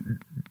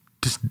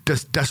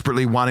just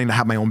desperately wanting to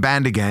have my own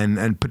band again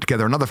and put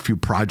together another few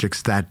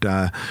projects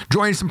that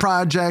joined some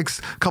projects,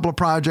 a couple of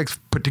projects,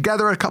 put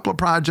together a couple of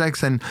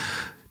projects, and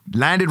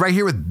landed right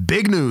here with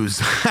big news.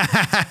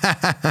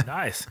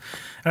 Nice.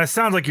 And it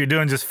sounds like you're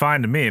doing just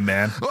fine to me,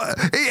 man.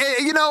 And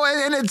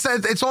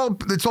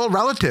it's all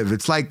relative.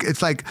 It's like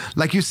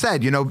you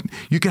said, you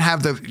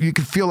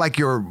can feel like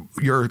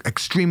you're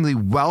extremely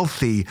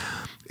wealthy.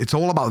 It's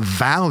all about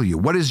value.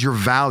 What is your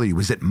value?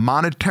 Is it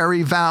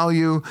monetary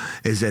value?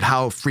 Is it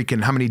how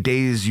many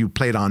days you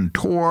played on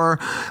tour?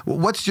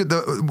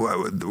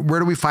 Where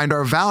do we find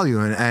our value?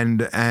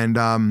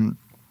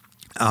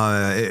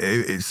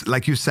 It's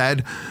like you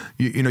said,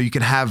 you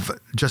can have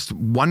just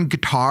one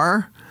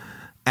guitar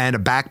and a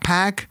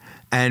backpack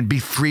and be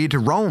free to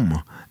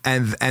roam.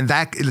 And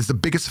that is the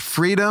biggest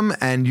freedom,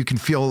 and you can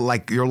feel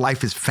like your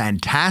life is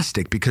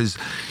fantastic because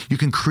you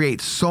can create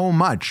so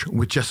much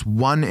with just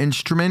one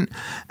instrument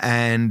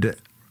and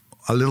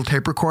a little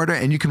tape recorder,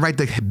 and you can write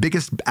the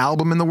biggest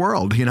album in the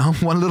world,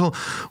 one little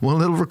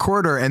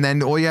recorder, and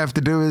then all you have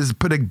to do is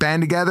put a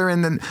band together,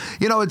 and then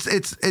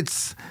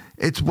it's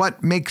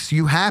what makes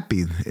you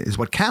happy is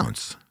what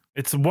counts.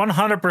 It's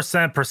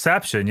 100%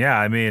 perception. Yeah.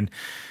 I mean,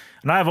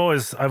 and I've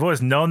always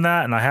known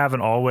that, and I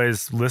haven't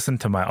always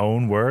listened to my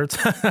own words.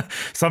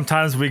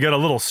 Sometimes we get a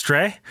little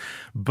stray,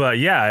 but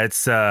yeah,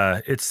 it's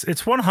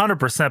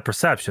 100%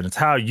 perception. It's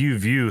how you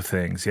view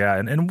things. Yeah.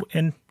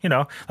 And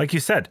like you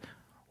said,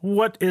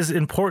 what is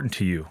important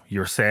to you?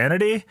 Your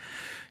sanity?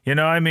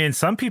 I mean,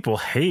 some people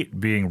hate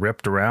being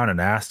ripped around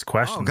and asked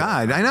questions. Oh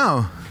God, I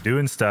know.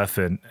 Doing stuff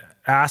and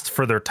asked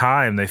for their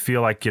time. They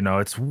feel like,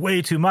 it's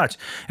way too much.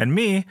 And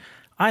me,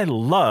 I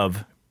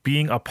love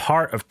being a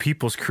part of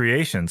people's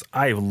creations.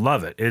 I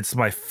love it. It's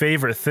my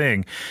favorite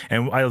thing.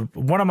 And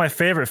one of my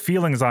favorite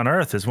feelings on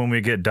earth is when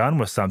we get done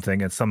with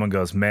something and someone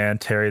goes, man,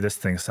 Terry, this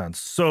thing sounds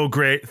so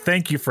great.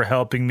 Thank you for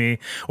helping me.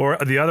 Or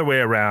the other way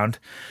around.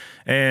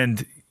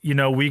 And,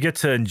 we get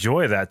to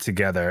enjoy that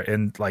together.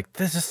 And like,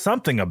 there's just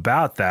something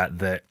about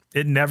that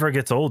it never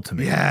gets old to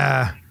me.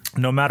 Yeah.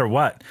 No matter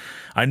what.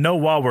 I know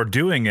while we're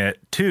doing it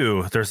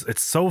too,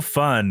 it's so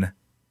fun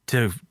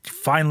to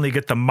finally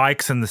get the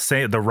mics in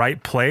the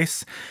right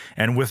place,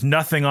 and with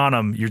nothing on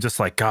them, you're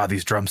just like, God,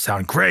 these drums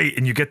sound great,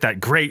 and you get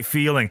that great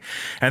feeling,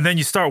 and then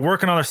you start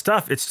working on other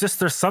stuff. It's just,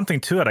 there's something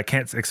to it I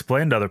can't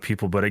explain to other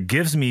people, but it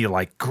gives me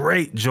like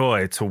great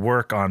joy to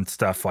work on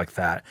stuff like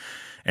that,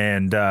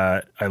 and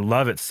I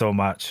love it so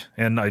much,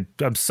 and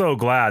I'm so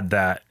glad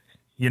that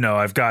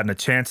I've gotten a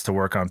chance to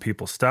work on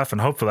people's stuff,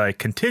 and hopefully I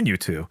continue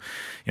to,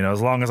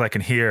 as long as I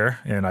can hear,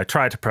 and I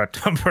try to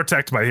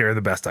protect my hearing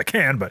the best I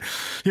can, but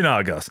how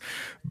it goes,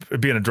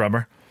 being a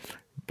drummer.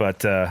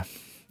 But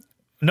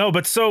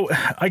so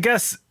I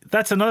guess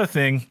that's another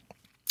thing.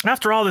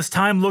 After all this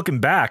time looking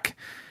back,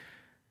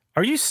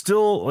 are you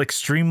still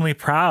extremely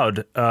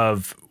proud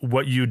of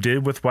what you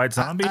did with White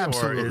Zombie?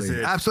 Absolutely. Or is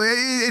it...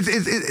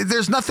 Absolutely.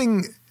 There's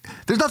nothing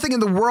in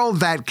the world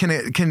that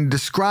can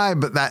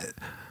describe that,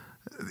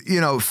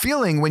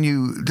 feeling when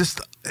you just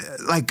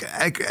like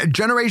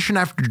generation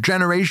after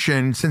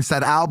generation since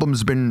that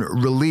album's been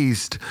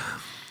released,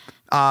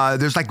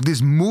 there's like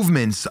these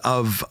movements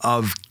of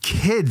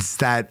kids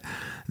that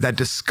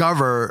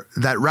discover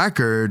that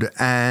record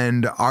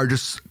and are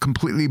just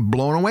completely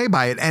blown away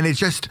by it, and it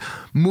just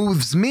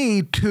moves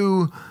me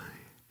to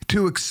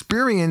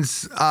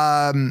experience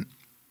like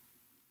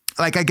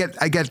I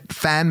get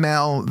fan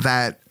mail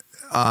that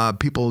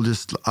people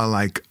just are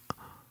like,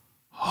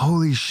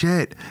 holy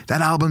shit, that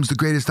album's the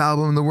greatest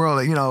album in the world,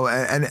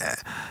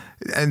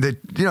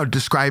 and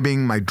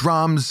describing my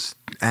drums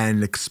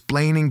and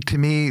explaining to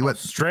me what.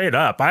 Straight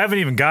up. I haven't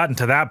even gotten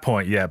to that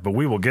point yet, but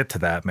we will get to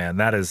that, man.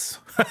 That is,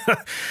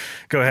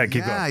 go ahead,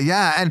 keep going.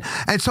 Yeah.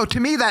 And so to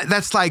me,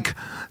 that's like,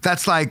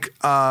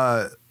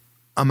 I'm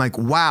like,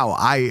 wow,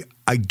 I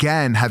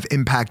again have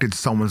impacted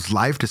someone's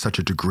life to such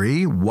a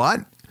degree.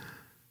 What?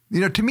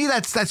 to me,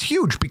 that's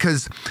huge,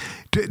 because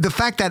the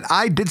fact that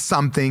I did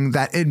something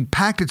that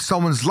impacted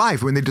someone's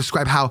life, when they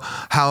describe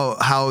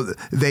how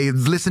they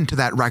listened to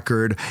that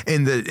record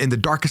in the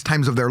darkest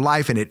times of their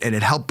life, and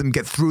it helped them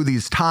get through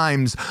these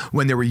times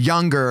when they were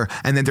younger,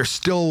 and then they're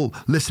still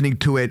listening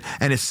to it,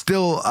 and it's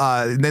still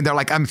then they're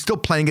like, I'm still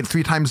playing it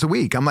 3 times a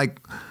week. I'm like,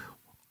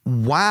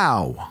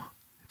 wow,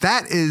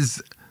 that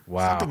is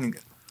something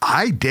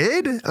I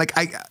did. Like,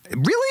 I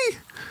really.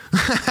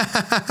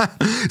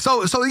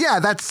 So yeah,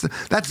 that's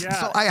Yeah.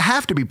 so I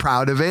have to be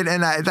proud of it,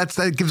 and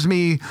that gives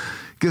me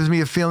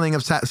a feeling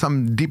of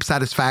some deep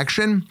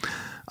satisfaction.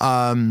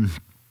 I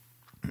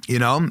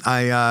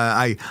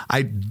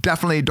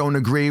definitely don't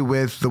agree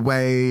with the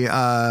way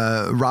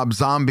Rob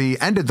Zombie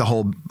ended the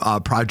whole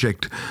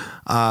project.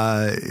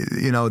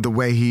 The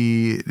way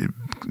he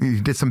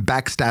did some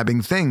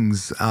backstabbing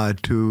things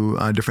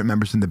to different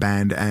members in the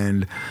band,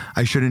 and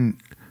I shouldn't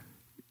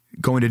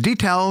go into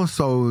detail,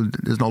 so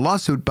there's no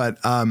lawsuit, but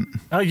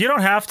you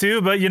don't have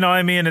to, but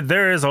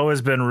there has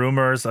always been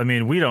rumors. I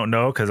mean, we don't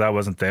know because I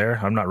wasn't there.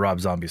 I'm not Rob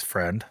Zombie's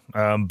friend,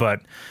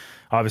 but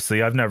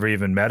obviously I've never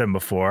even met him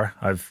before.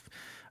 I've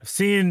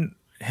seen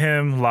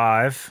him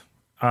live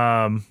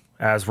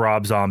as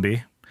Rob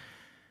Zombie.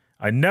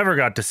 I never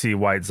got to see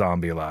White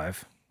Zombie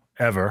live,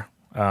 ever.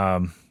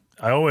 I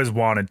always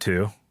wanted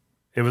to.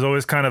 It was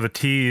always kind of a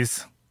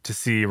tease to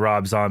see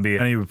Rob Zombie,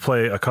 and he would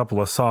play a couple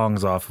of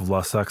songs off of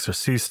Los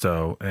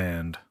Exorcisto,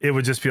 and it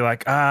would just be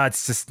like,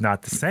 it's just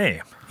not the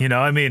same.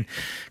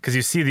 Because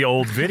you see the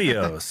old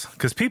videos,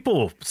 because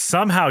people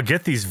somehow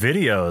get these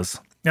videos,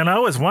 and I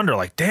always wonder,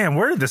 like, damn,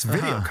 where did this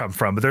video come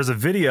from? But there's a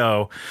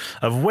video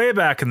of way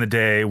back in the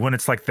day when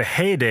it's like the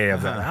heyday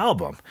of that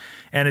album,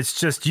 and it's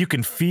just, you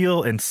can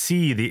feel and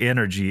see the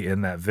energy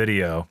in that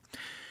video.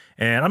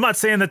 And I'm not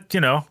saying that,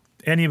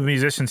 any of the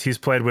musicians he's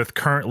played with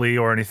currently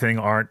or anything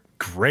aren't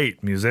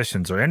great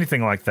musicians or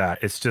anything like that.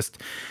 It's just,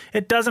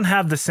 it doesn't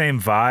have the same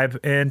vibe,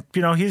 and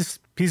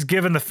he's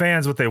given the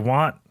fans what they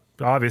want,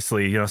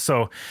 obviously,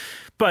 so,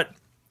 but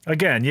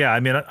again, yeah,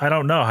 I mean, I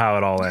don't know how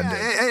it all ended.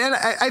 And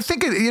I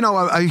think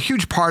a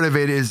huge part of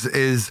it is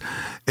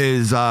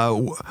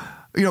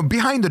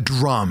behind the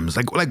drums,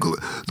 like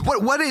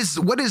what is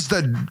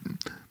the.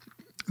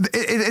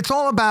 It's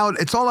all about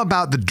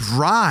the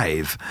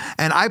drive,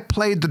 and I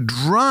played the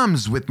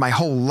drums with my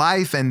whole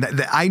life, and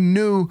I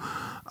knew.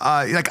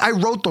 I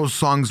wrote those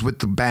songs with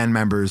the band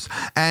members,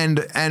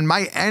 and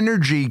my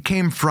energy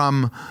came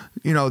from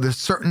the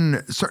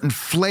certain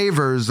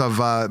flavors of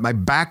my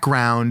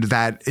background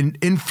that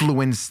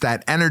influenced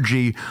that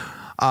energy.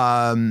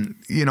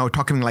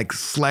 Talking like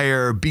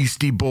Slayer,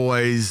 Beastie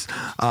Boys, just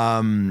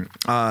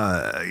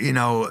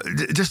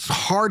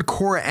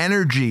hardcore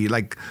energy,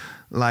 like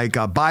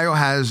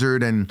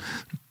Biohazard,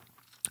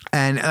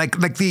 and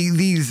like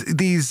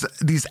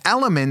these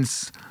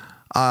elements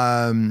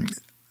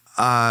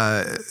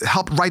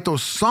helped write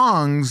those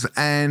songs,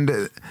 and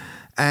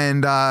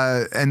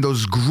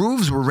those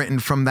grooves were written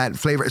from that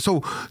flavor.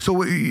 So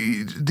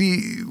we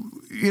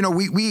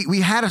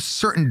had a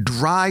certain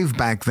drive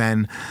back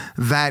then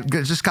that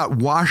just got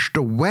washed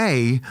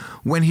away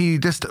when he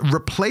just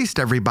replaced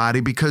everybody,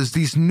 because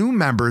these new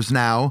members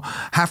now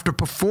have to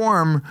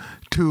perform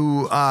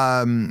to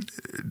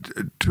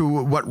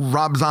what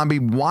Rob Zombie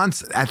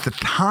wants at the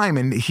time,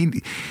 and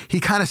he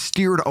kind of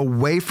steered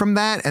away from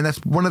that, and that's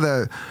one of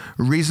the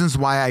reasons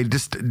why I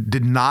just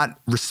did not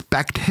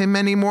respect him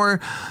anymore.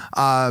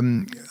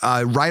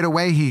 Right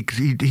away, he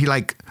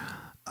like.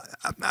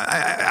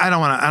 I don't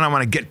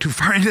want to get too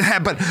far into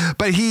that,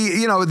 but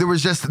he, there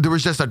was just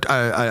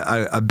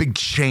a big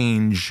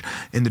change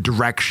in the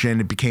direction.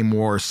 It became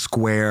more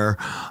square,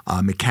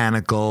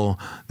 mechanical,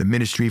 the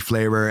Ministry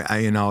flavor,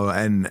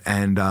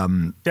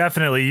 and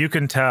definitely you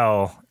can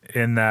tell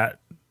in that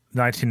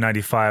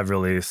 1995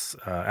 release,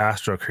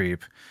 Astro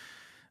Creep,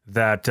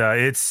 that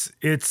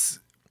it's.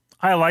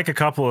 I like a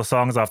couple of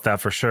songs off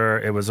that for sure.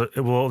 It was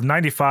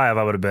 95.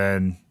 I would have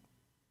been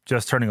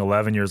just turning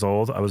 11 years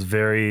old. I was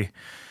very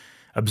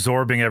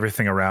absorbing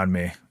everything around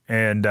me,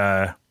 and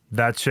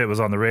that shit was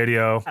on the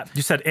radio.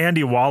 You said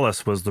Andy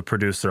Wallace was the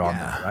producer on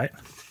that, right?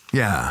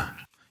 Yeah,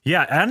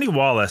 Andy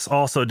Wallace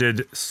also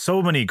did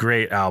so many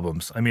great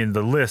albums. I mean,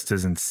 the list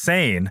is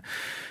insane,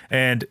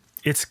 and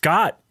it's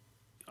got.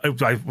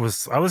 I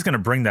was going to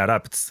bring that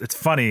up. It's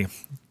funny.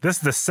 This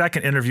is the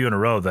second interview in a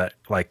row that,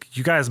 like,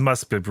 you guys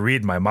must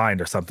read my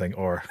mind or something,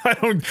 or I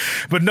don't.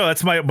 But no,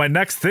 it's my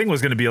next thing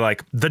was going to be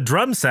like the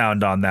drum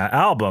sound on that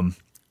album.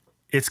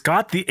 It's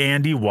got the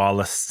Andy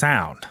Wallace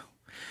sound.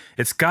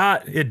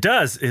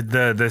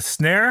 The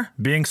snare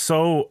being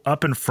so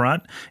up in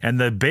front, and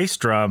the bass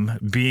drum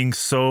being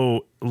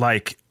so,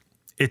 like,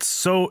 it's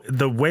so,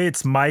 the way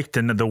it's mic'd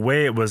and the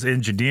way it was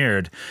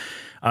engineered,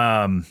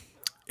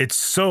 it's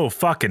so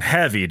fucking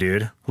heavy,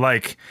 dude.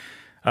 Like,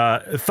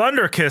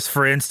 Thunder Kiss,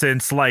 for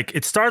instance, like,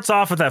 it starts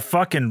off with that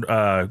fucking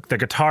the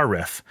guitar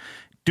riff.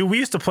 Dude, we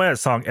used to play that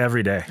song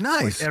every day.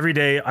 Nice. Like, every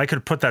day I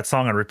could put that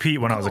song on repeat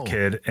when I was a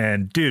kid.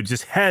 And dude,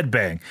 just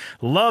headbang.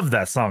 Love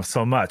that song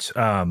so much.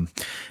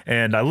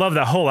 And I love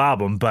that whole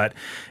album. But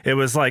it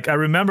was like, I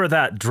remember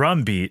that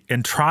drum beat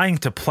and trying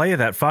to play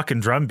that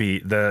fucking drum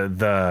beat,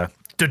 the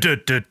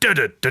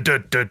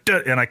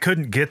and I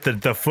couldn't get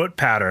the foot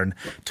pattern.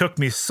 Took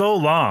me so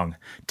long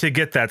to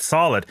get that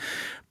solid.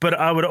 But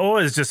I would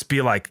always just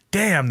be like,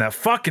 damn, that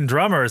fucking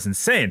drummer is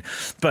insane.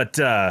 But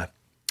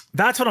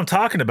that's what I'm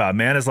talking about,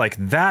 man, is like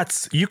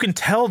you can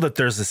tell that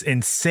there's this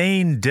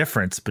insane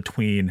difference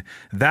between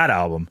that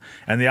album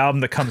and the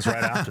album that comes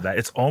right after that.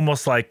 It's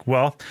almost like,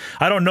 well,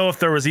 I don't know if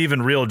there was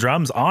even real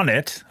drums on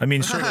it. I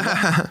mean, sure,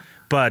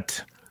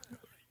 but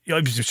you know,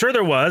 I'm sure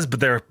there was, but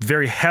they're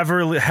very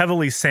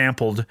heavily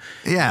sampled.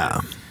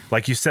 Yeah.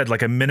 Like you said,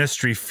 like a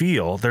Ministry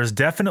feel. There's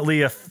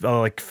definitely a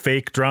like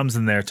fake drums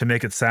in there to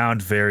make it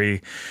sound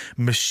very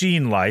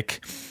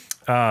machine-like.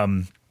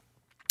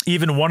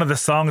 Even one of the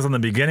songs on the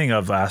beginning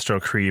of Astro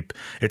Creep,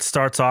 it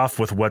starts off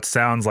with what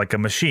sounds like a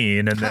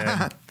machine, and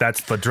then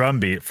that's the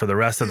drum beat for the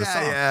rest of the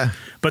song. Yeah.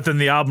 But then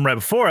the album right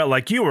before it,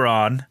 like you were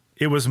on,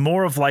 it was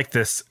more of like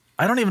this,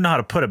 I don't even know how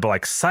to put it, but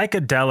like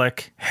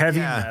psychedelic,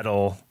 heavy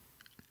metal,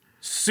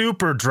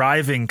 super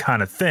driving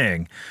kind of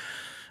thing.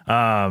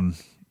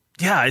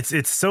 Yeah,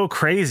 it's so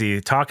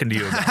crazy talking to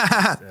you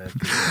about this.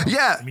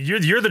 Yeah. I mean,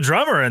 you're the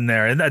drummer in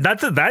there, and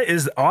that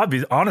is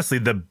obvious. Honestly,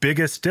 the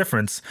biggest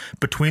difference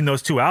between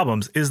those two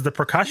albums is the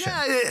percussion.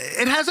 Yeah,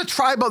 it has a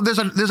tribal. There's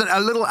a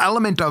little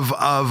element of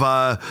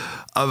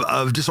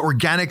just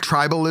organic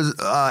tribal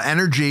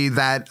energy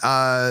that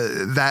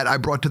I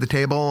brought to the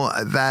table.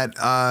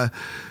 That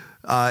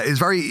is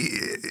very,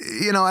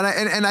 you know,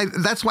 and I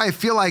that's why I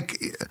feel like,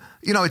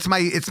 you know, it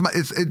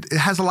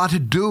has a lot to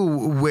do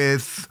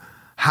with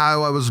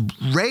how I was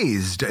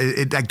raised.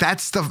 Like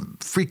that's the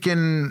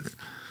freaking,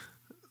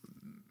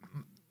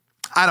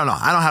 I don't know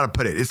how to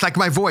put it. It's like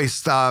my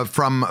voice through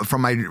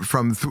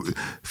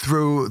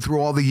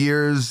all the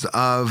years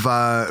of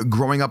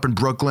growing up in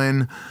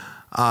Brooklyn,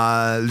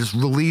 just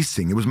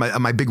releasing. It was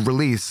my big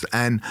release,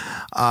 and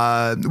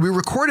we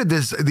recorded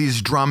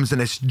these drums in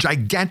this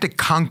gigantic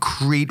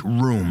concrete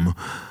room,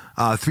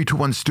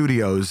 321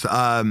 Studios.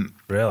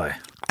 Really?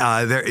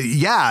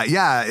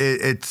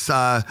 It's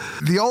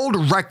the old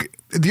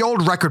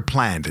record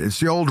plant. It's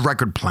the old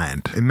record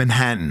plant in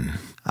Manhattan.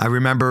 I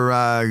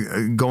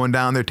remember going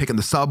down there, taking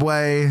the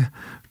subway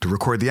to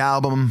record the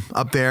album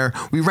up there.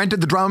 We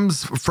rented the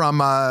drums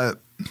from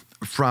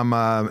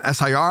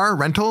SIR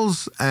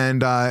Rentals,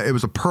 and it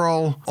was a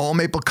Pearl all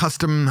maple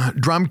custom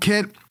drum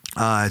kit.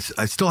 I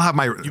still have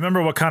my. You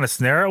remember what kind of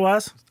snare it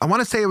was? I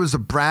want to say it was a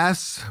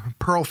brass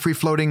Pearl free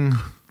floating.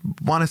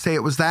 Want to say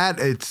it was that.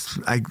 It's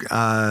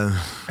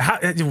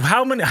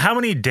how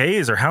many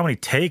days or how many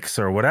takes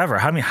or whatever.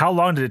 How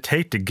long did it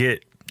take to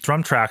get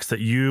drum tracks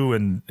that you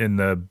and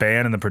the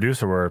band and the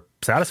producer were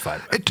satisfied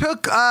with? It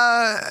took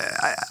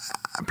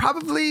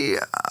probably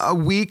a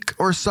week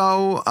or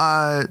so.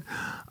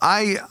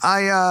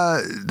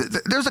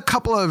 There's a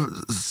couple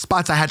of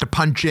spots I had to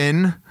punch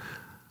in.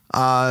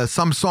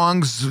 Some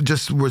songs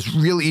just was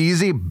real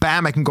easy.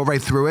 Bam, I can go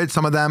right through it.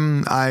 Some of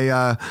them,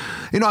 because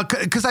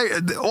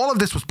all of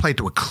this was played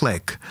to a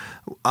click,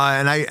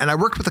 and I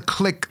worked with a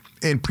click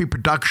in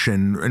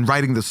pre-production and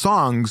writing the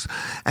songs,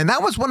 and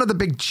that was one of the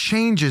big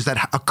changes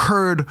that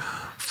occurred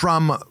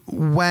from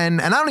when,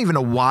 and I don't even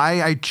know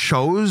why I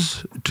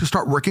chose to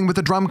start working with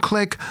a drum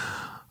click.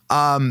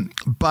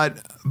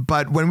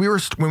 But when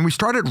we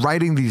started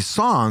writing these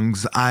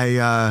songs,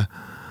 I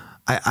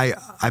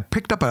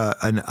picked up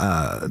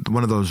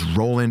one of those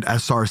Roland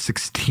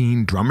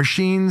SR16 drum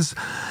machines,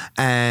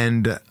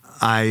 and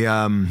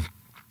to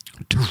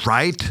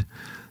write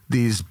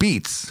these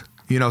beats.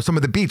 You know, some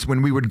of the beats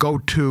when we would go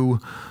to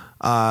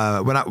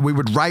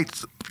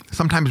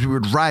sometimes we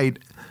would write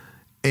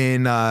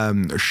in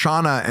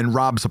Shauna and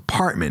Rob's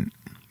apartment.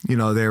 You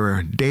know, they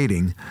were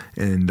dating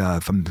and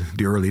from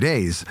the early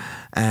days,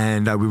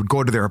 and we would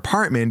go to their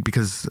apartment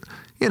because,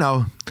 you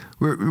know,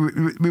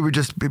 we would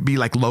just be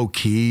like low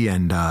key,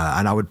 and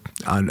I would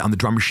on the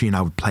drum machine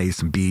I would play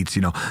some beats.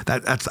 You know,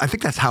 I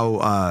think that's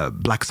how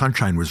Black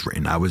Sunshine was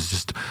written. I was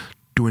just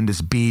doing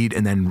this beat,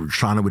 and then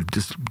Shauna would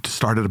just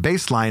start at a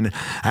bass line.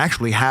 I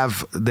actually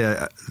have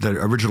the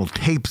original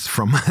tapes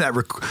from that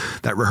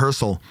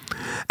rehearsal,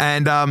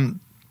 and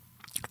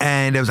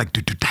it was like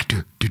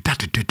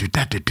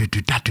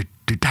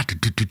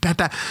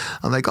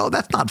I'm like, oh,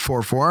 that's not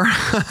 4/4,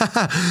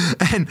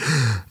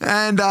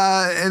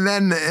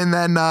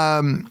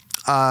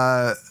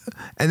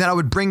 and then I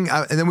would bring,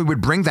 and then we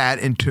would bring that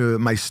into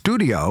my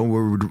studio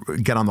where we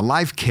would get on the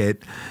live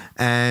kit,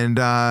 and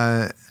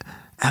I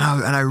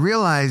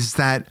realized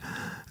that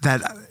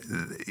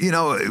you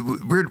know,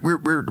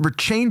 we're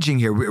changing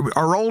here.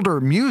 Our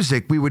older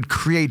music, we would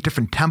create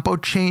different tempo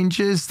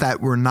changes that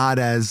were not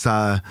as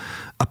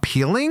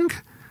appealing.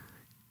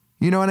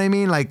 You know what I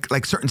mean?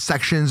 Like certain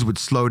sections would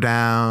slow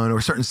down,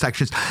 or certain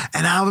sections.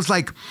 And I was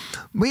like,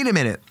 wait a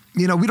minute.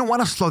 we don't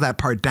want to slow that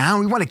part down.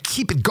 We want to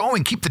keep it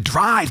going, keep the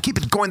drive, keep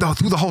it going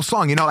through the whole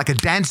song, like a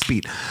dance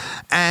beat.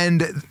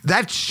 And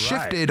that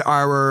shifted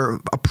our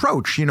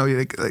approach.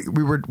 Like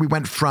we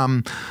went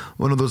from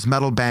one of those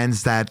metal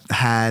bands that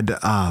had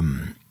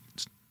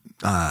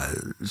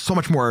so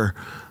much more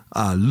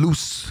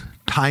loose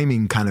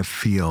timing kind of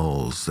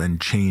feels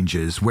and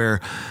changes, where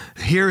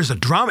here's a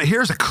drum,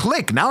 here's a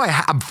click. Now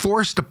I'm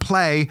forced to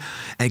play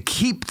and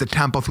keep the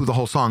tempo through the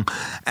whole song.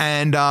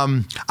 And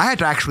I had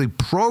to actually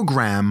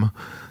program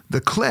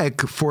the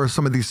click for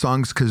some of these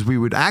songs, because we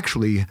would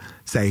actually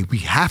say we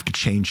have to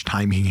change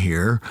timing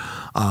here.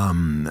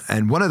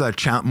 And one of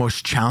the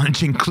most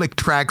challenging click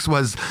tracks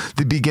was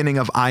the beginning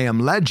of I Am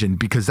Legend,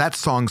 because that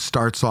song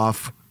starts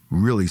off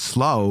really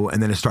slow,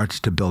 and then it starts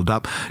to build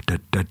up. Dude,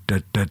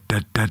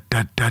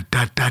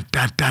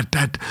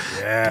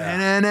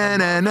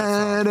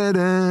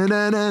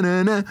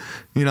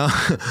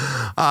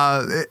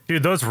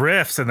 those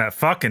riffs in that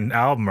fucking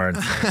album are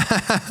insane.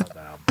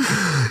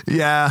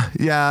 Yeah.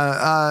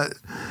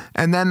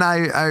 And then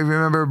I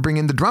remember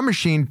bringing the drum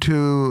machine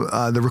to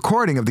the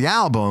recording of the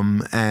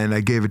album, and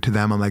I gave it to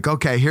them. I'm like,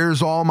 okay,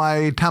 here's all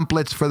my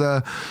templates for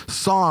the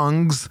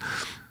songs.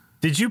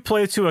 Did you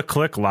play to a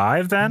click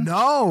live then?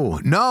 No.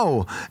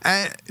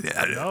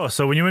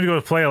 So when you went to go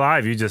play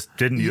live, you just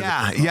didn't use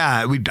it?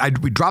 Yeah. We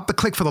dropped the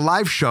click for the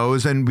live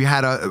shows, and we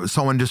had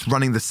someone just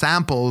running the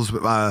samples,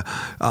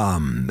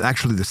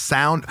 actually the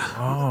sound.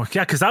 Oh,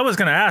 yeah, because I was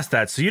going to ask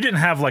that. So you didn't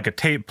have like a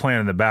tape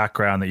playing in the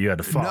background that you had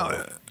to follow.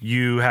 No.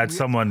 You had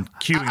someone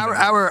cueing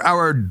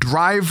our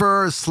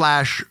driver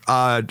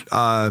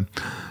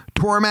 /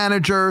 tour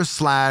manager /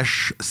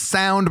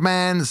 sound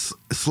man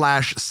 /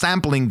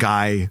 sampling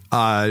guy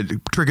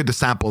triggered the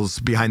samples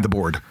behind the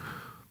board.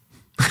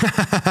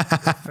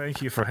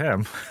 Thank you for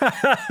him.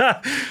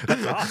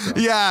 That's awesome.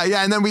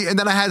 Yeah. And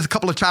then I had a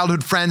couple of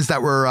childhood friends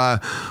that were,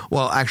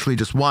 actually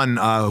just one,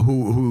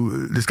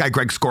 who this guy,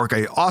 Greg Skork,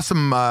 an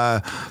awesome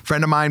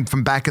friend of mine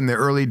from back in the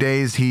early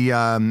days. He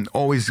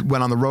always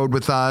went on the road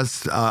with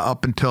us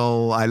up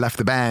until I left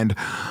the band.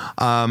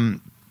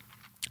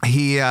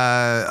 He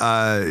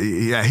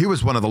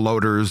was one of the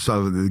loaders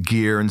of the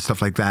gear and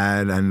stuff like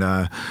that.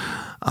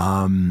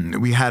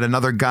 And we had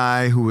another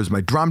guy who was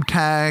my drum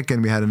tech,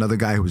 and we had another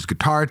guy who was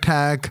guitar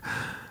tech.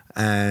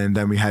 And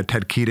then we had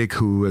Ted Keedick,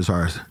 who was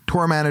our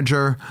tour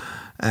manager.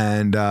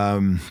 And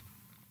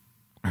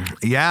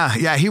he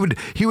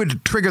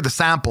would trigger the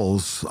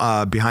samples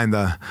behind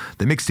the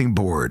mixing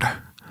board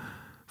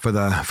for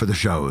the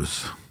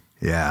shows.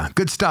 Yeah,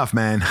 good stuff,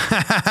 man.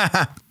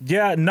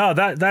 Yeah, no,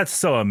 that's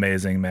so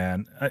amazing,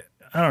 man.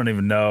 I don't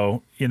even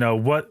know,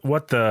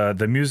 what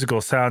the musical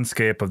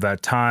soundscape of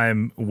that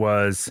time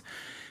was.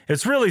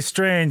 It's really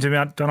strange. I mean,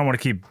 I don't want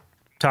to keep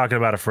talking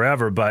about it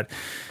forever, but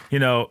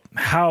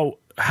how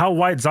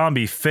White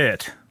Zombie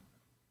fit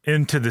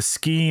into the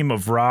scheme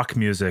of rock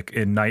music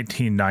in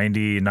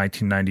 1990,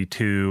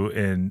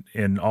 1992,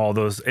 in all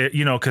those,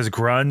 because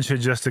grunge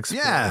had just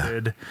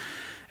exploded. Yeah.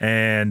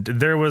 And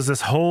there was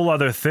this whole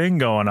other thing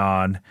going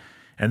on.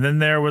 And then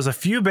there was a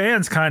few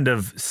bands kind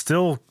of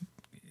still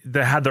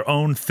that had their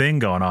own thing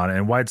going on.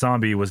 And White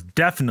Zombie was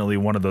definitely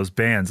one of those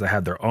bands that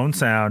had their own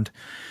sound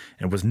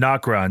and was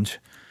not grunge.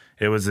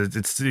 It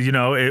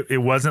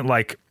wasn't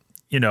like,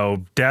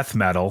 death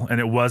metal, and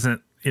it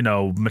wasn't,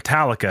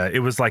 Metallica. It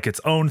was like its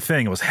own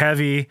thing. It was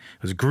heavy. It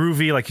was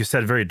groovy. Like you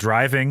said, very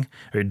driving,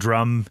 very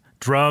drum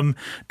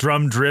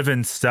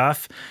driven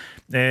stuff.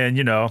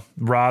 And,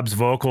 Rob's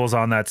vocals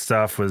on that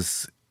stuff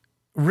was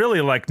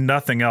really like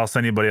nothing else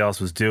anybody else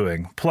was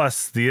doing.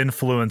 Plus the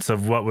influence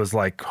of what was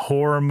like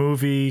horror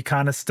movie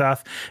kind of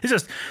stuff. It's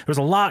just, there was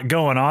a lot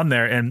going on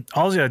there. And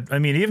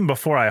even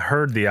before I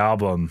heard the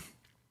album,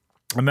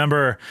 I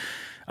remember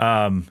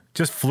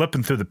just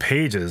flipping through the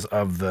pages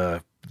of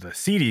the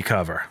CD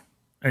cover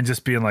and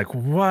just being like,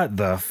 what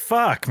the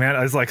fuck, man?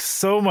 There's like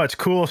so much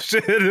cool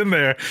shit in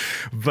there.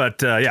 But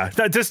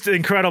that just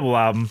incredible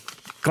album.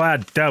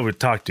 Glad Dad would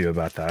talk to you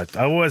about that.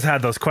 I always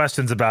had those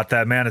questions about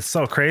that, man. It's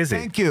so crazy.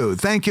 Thank you.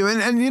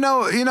 And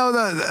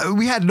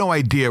we had no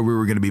idea we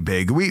were going to be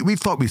big. We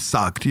thought we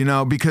sucked,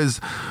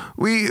 because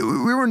we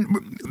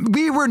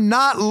were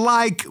not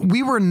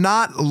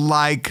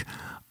like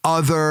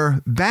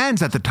other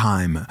bands at the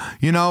time,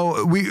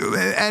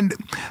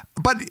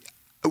 but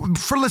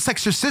for Les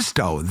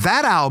Exorcisto,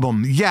 that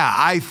album,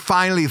 I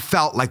finally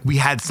felt like we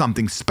had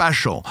something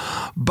special.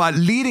 But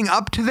leading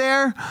up to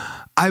there,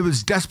 I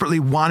was desperately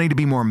wanting to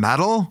be more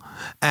metal,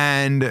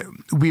 and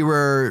we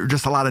were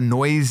just a lot of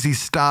noisy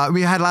stuff.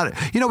 We had a lot of,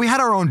 we had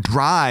our own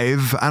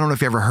drive. I don't know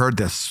if you ever heard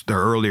their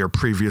earlier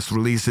previous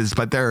releases,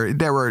 but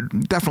there were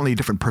definitely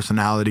different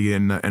personality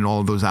in all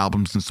of those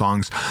albums and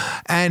songs.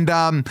 And,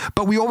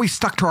 but we always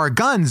stuck to our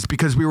guns,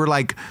 because we were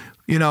like,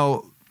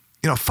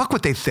 fuck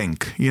what they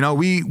think.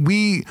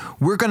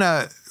 We're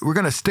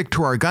gonna stick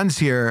to our guns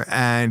here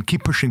and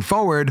keep pushing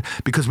forward,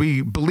 because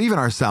we believe in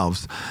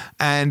ourselves.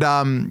 And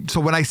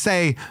so when I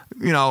say,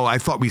 I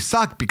thought we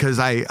sucked, because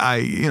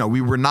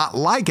we were not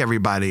like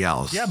everybody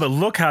else. Yeah, but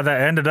look how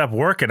that ended up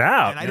working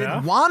out. And I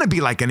didn't want to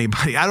be like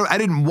anybody. I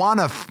didn't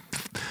want to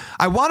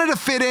wanted to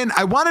fit in.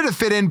 I wanted to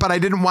fit in, but I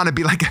didn't want to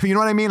be like, you know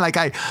what I mean? Like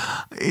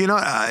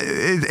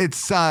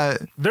it's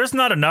there's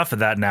not enough of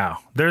that now.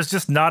 There's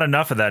just not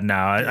enough of that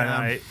now.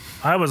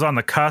 I was on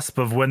the cusp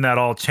of when that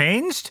all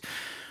changed.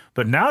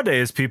 But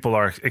nowadays, people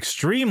are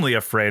extremely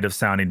afraid of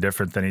sounding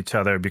different than each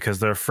other because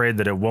they're afraid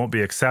that it won't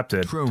be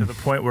accepted. True. To the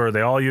point where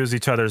they all use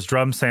each other's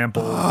drum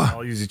samples, they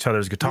all use each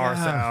other's guitar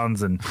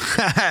sounds, and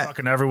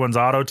fucking everyone's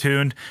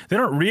auto-tuned. They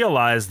don't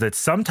realize that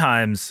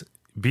sometimes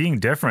being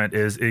different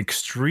is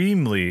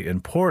extremely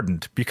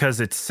important because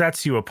it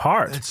sets you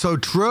apart. It's so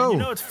true.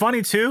 And it's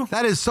funny, too?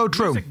 That is so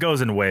true. Music goes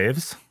in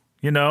waves.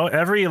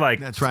 Every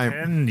That's right.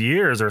 10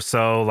 years or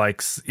so,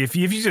 if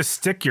you just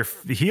stick your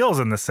heels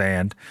in the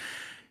sand,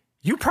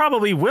 you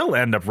probably will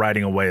end up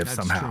riding a wave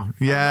somehow.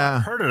 True. Yeah.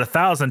 I've heard it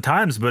 1,000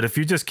 times, but if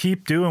you just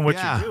keep doing what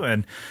you're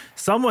doing,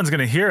 someone's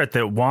going to hear it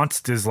that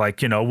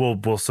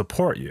we'll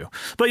support you.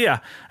 But yeah,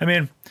 I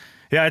mean,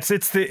 yeah, I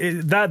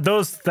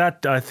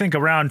think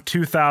around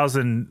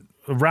 2000,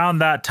 around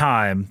that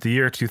time, the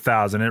year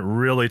 2000, it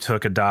really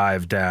took a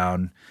dive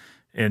down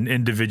in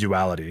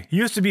individuality. It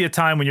used to be a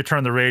time when you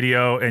turn the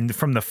radio and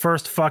from the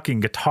first fucking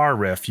guitar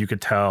riff, you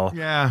could tell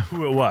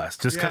who it was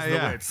just because of the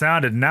way it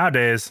sounded.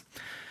 Nowadays,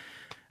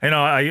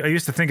 I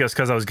used to think it was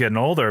because I was getting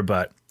older,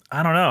 but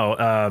I don't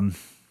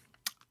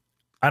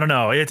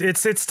know.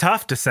 It's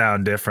tough to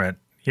sound different,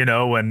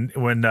 when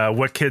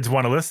what kids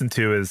want to listen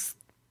to is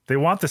they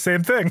want the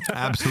same thing.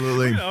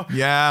 Absolutely.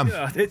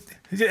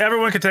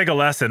 Everyone could take a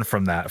lesson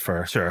from that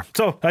for sure.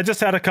 So I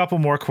just had a couple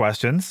more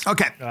questions.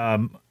 Okay.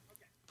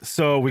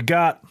 So we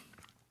got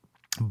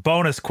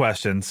bonus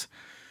questions.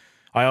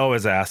 I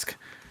always ask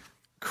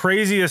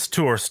craziest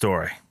tour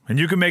story. And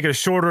you can make it as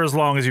short or as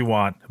long as you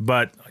want,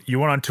 but you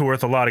went on tour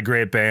with a lot of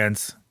great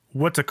bands.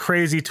 What's a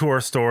crazy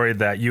tour story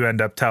that you end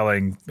up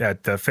telling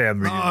at the fan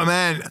reunion? Oh,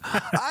 man.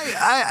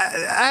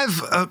 I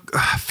have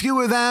a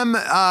few of them.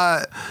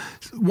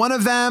 One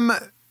of them,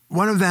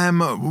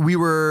 we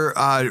were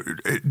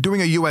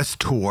doing a U.S.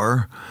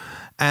 tour,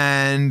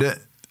 and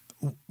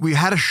we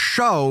had a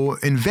show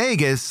in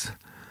Vegas,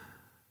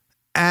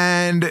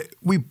 and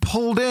we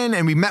pulled in,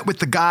 and we met with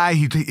the guy.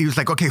 He was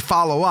like, okay,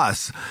 follow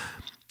us.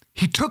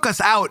 He took us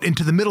out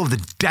into the middle of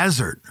the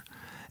desert,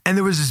 and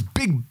there was this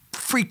big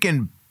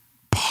freaking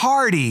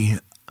party,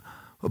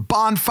 a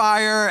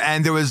bonfire,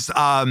 and there was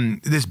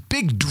this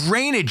big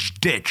drainage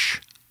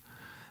ditch.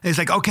 And it's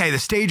like, okay, the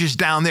stage is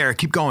down there,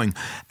 keep going.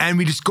 And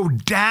we just go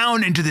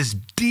down into this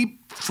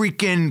deep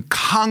freaking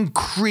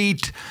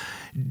concrete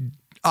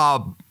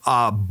bowl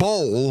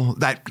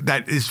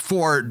that is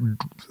for,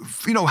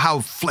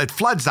 how it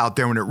floods out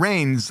there when it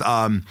rains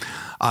in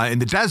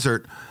the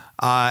desert.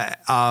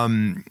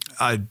 When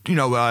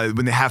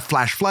they have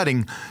flash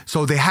flooding,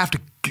 so they have to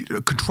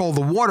control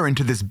the water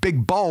into this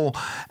big bowl,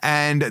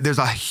 and there's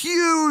a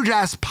huge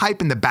ass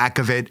pipe in the back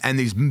of it, and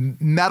these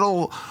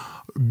metal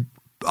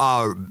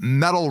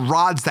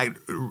rods that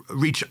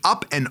reach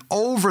up and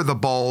over the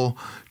bowl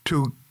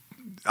to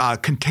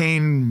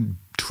contain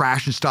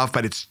trash and stuff,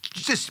 but it's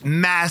just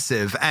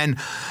massive. And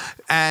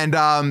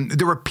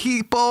there were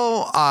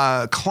people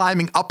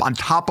climbing up on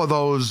top of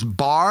those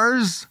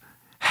bars,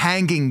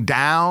 hanging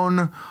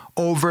down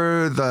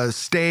over the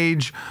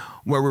stage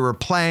where we were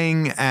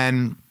playing,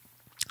 and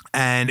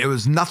it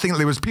was nothing.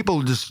 There was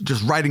people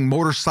just riding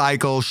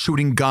motorcycles,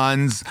 shooting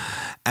guns,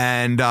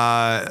 and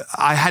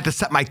I had to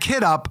set my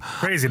kit up.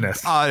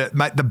 Craziness.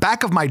 The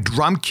back of my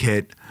drum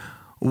kit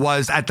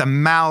was at the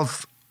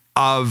mouth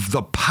of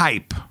the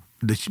pipe,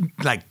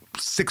 the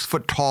 6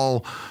 foot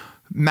tall,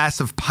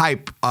 massive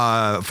pipe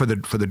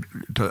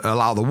to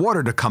allow the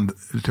water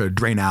to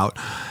drain out,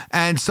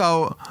 and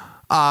so.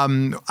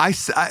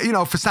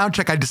 For sound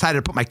check, I decided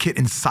to put my kit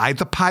inside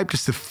the pipe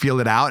just to feel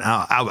it out. And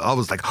I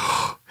was like,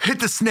 hit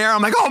the snare.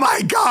 I'm like, oh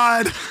my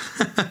God.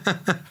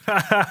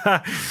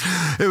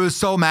 It was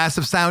so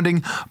massive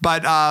sounding,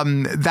 but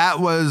that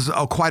was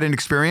quite an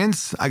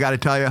experience, I got to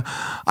tell you.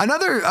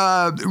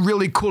 Another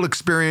really cool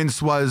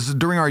experience was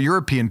during our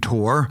European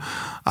tour.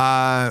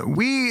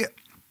 We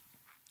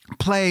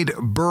played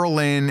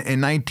Berlin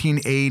in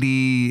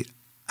 1980,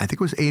 I think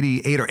it was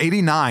 88 or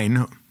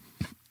 89,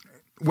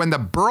 when the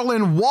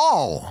Berlin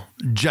Wall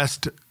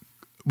just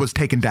was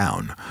taken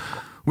down,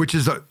 which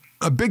is a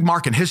big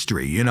mark in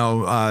history,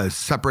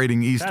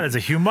 separating East. That is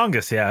a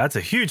humongous, that's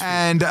a huge.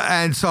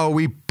 And so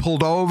we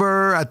pulled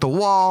over at the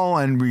wall,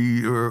 and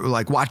we were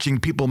like watching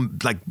people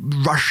like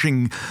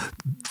rushing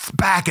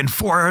back and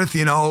forth,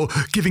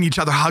 giving each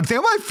other hugs,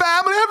 saying, "My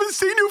family, I haven't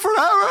seen you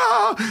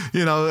forever,"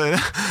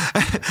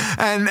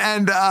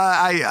 and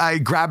I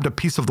grabbed a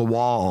piece of the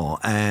wall,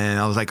 and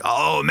I was like,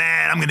 "Oh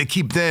man, I'm gonna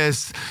keep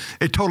this."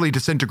 It totally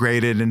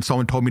disintegrated, and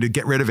someone told me to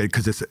get rid of it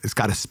because it's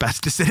got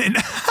asbestos in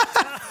it.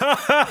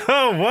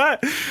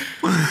 What?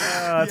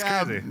 That's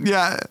crazy.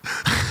 Yeah,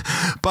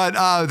 but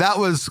that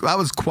was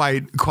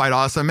quite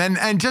awesome,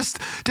 and just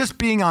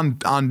being on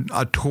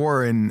a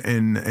tour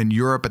in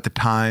Europe at the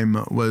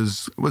time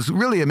was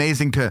really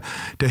amazing to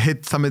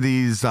hit some of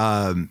these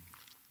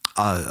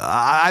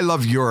I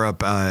love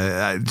Europe.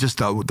 Just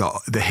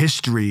the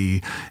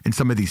history in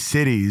some of these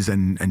cities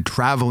and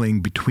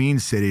traveling between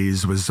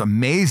cities was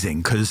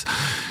amazing because,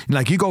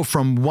 like, you go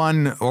from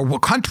one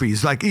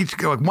countries, like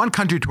one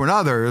country to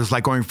another is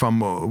like going from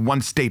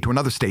one state to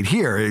another state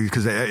here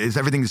because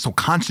everything is so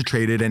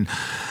concentrated and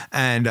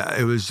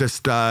it was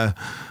just like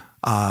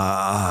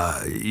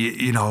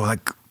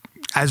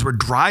as we're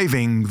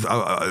driving,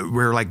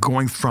 we're like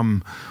going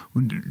from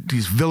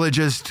these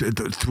villages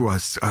through a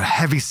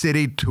heavy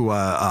city to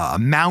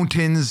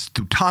mountains,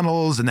 to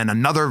tunnels, and then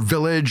another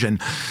village,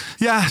 and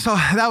yeah, so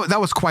that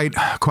was quite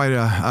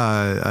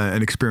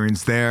an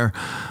experience there.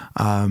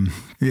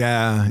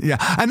 Yeah.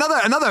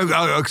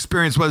 Another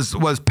experience was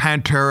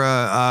Pantera.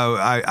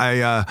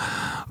 I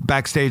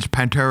backstage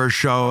Pantera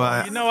show.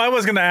 I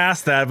was going to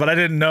ask that, but I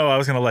didn't know. I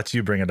was going to let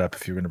you bring it up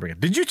if you were going to bring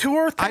it. Did you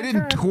tour with Pantera? I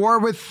didn't tour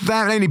with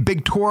that, any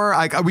big tour.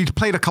 We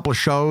played a couple of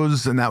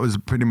shows, and that was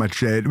pretty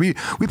much it. We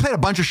played a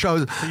bunch of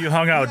shows. So you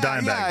hung out with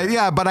Dimebag.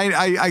 Yeah, but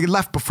I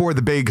left before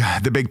the big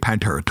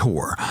Pantera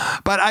tour.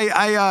 But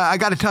I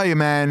got to tell you,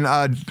 man,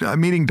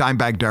 meeting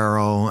Dimebag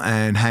Darrell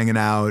and hanging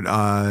out,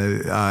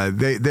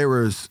 they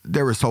were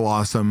so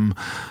awesome.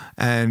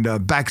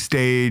 And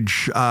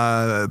backstage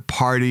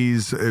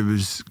parties, it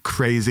was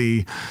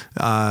crazy.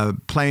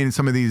 Playing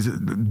some of these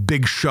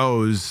big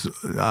shows,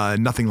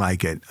 nothing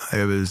like it.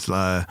 It was.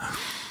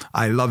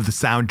 I love the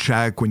sound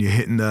check when you're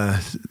hitting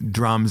the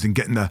drums and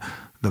getting the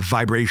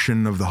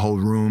vibration of the whole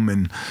room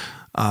and.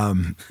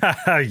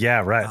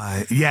 Yeah.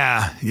 Right.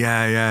 Yeah.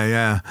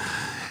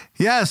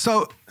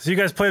 So you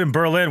guys played in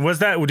Berlin.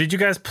 Did you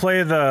guys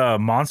play the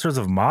Monsters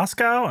of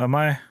Moscow? Am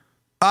I?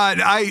 But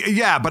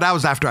that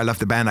was after I left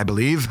the band, I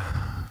believe.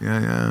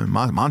 Yeah.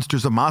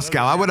 Monsters of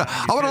Moscow. I would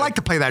have liked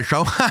to play that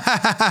show.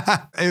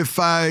 If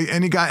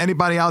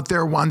anybody out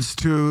there wants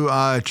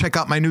to check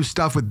out my new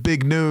stuff with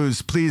Big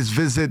News, please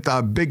visit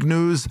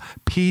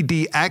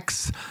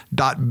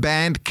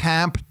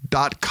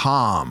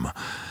bignewspdx.bandcamp.com.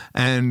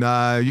 And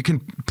you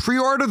can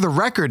pre-order the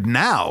record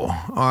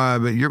now.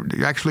 But you're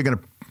actually going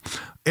to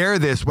air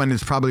this when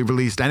it's probably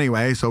released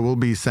anyway, so we'll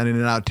be sending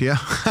it out to you.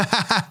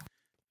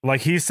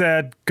 Like he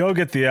said, go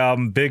get the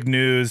album, Big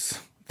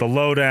News, The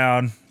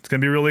Lowdown. It's going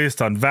to be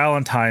released on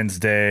Valentine's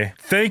Day.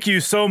 Thank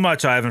you so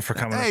much, Ivan, for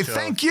coming on the show.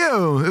 Thank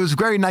you. It was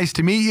very nice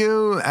to meet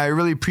you. I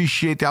really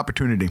appreciate the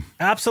opportunity.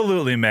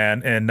 Absolutely,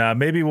 man. And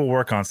maybe we'll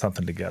work on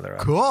something together.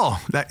 Cool.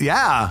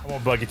 I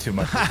won't bug you too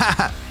much.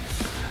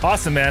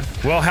 Awesome, man.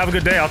 Well, have a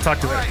good day. I'll talk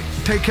to you later.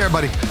 Take care,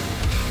 buddy.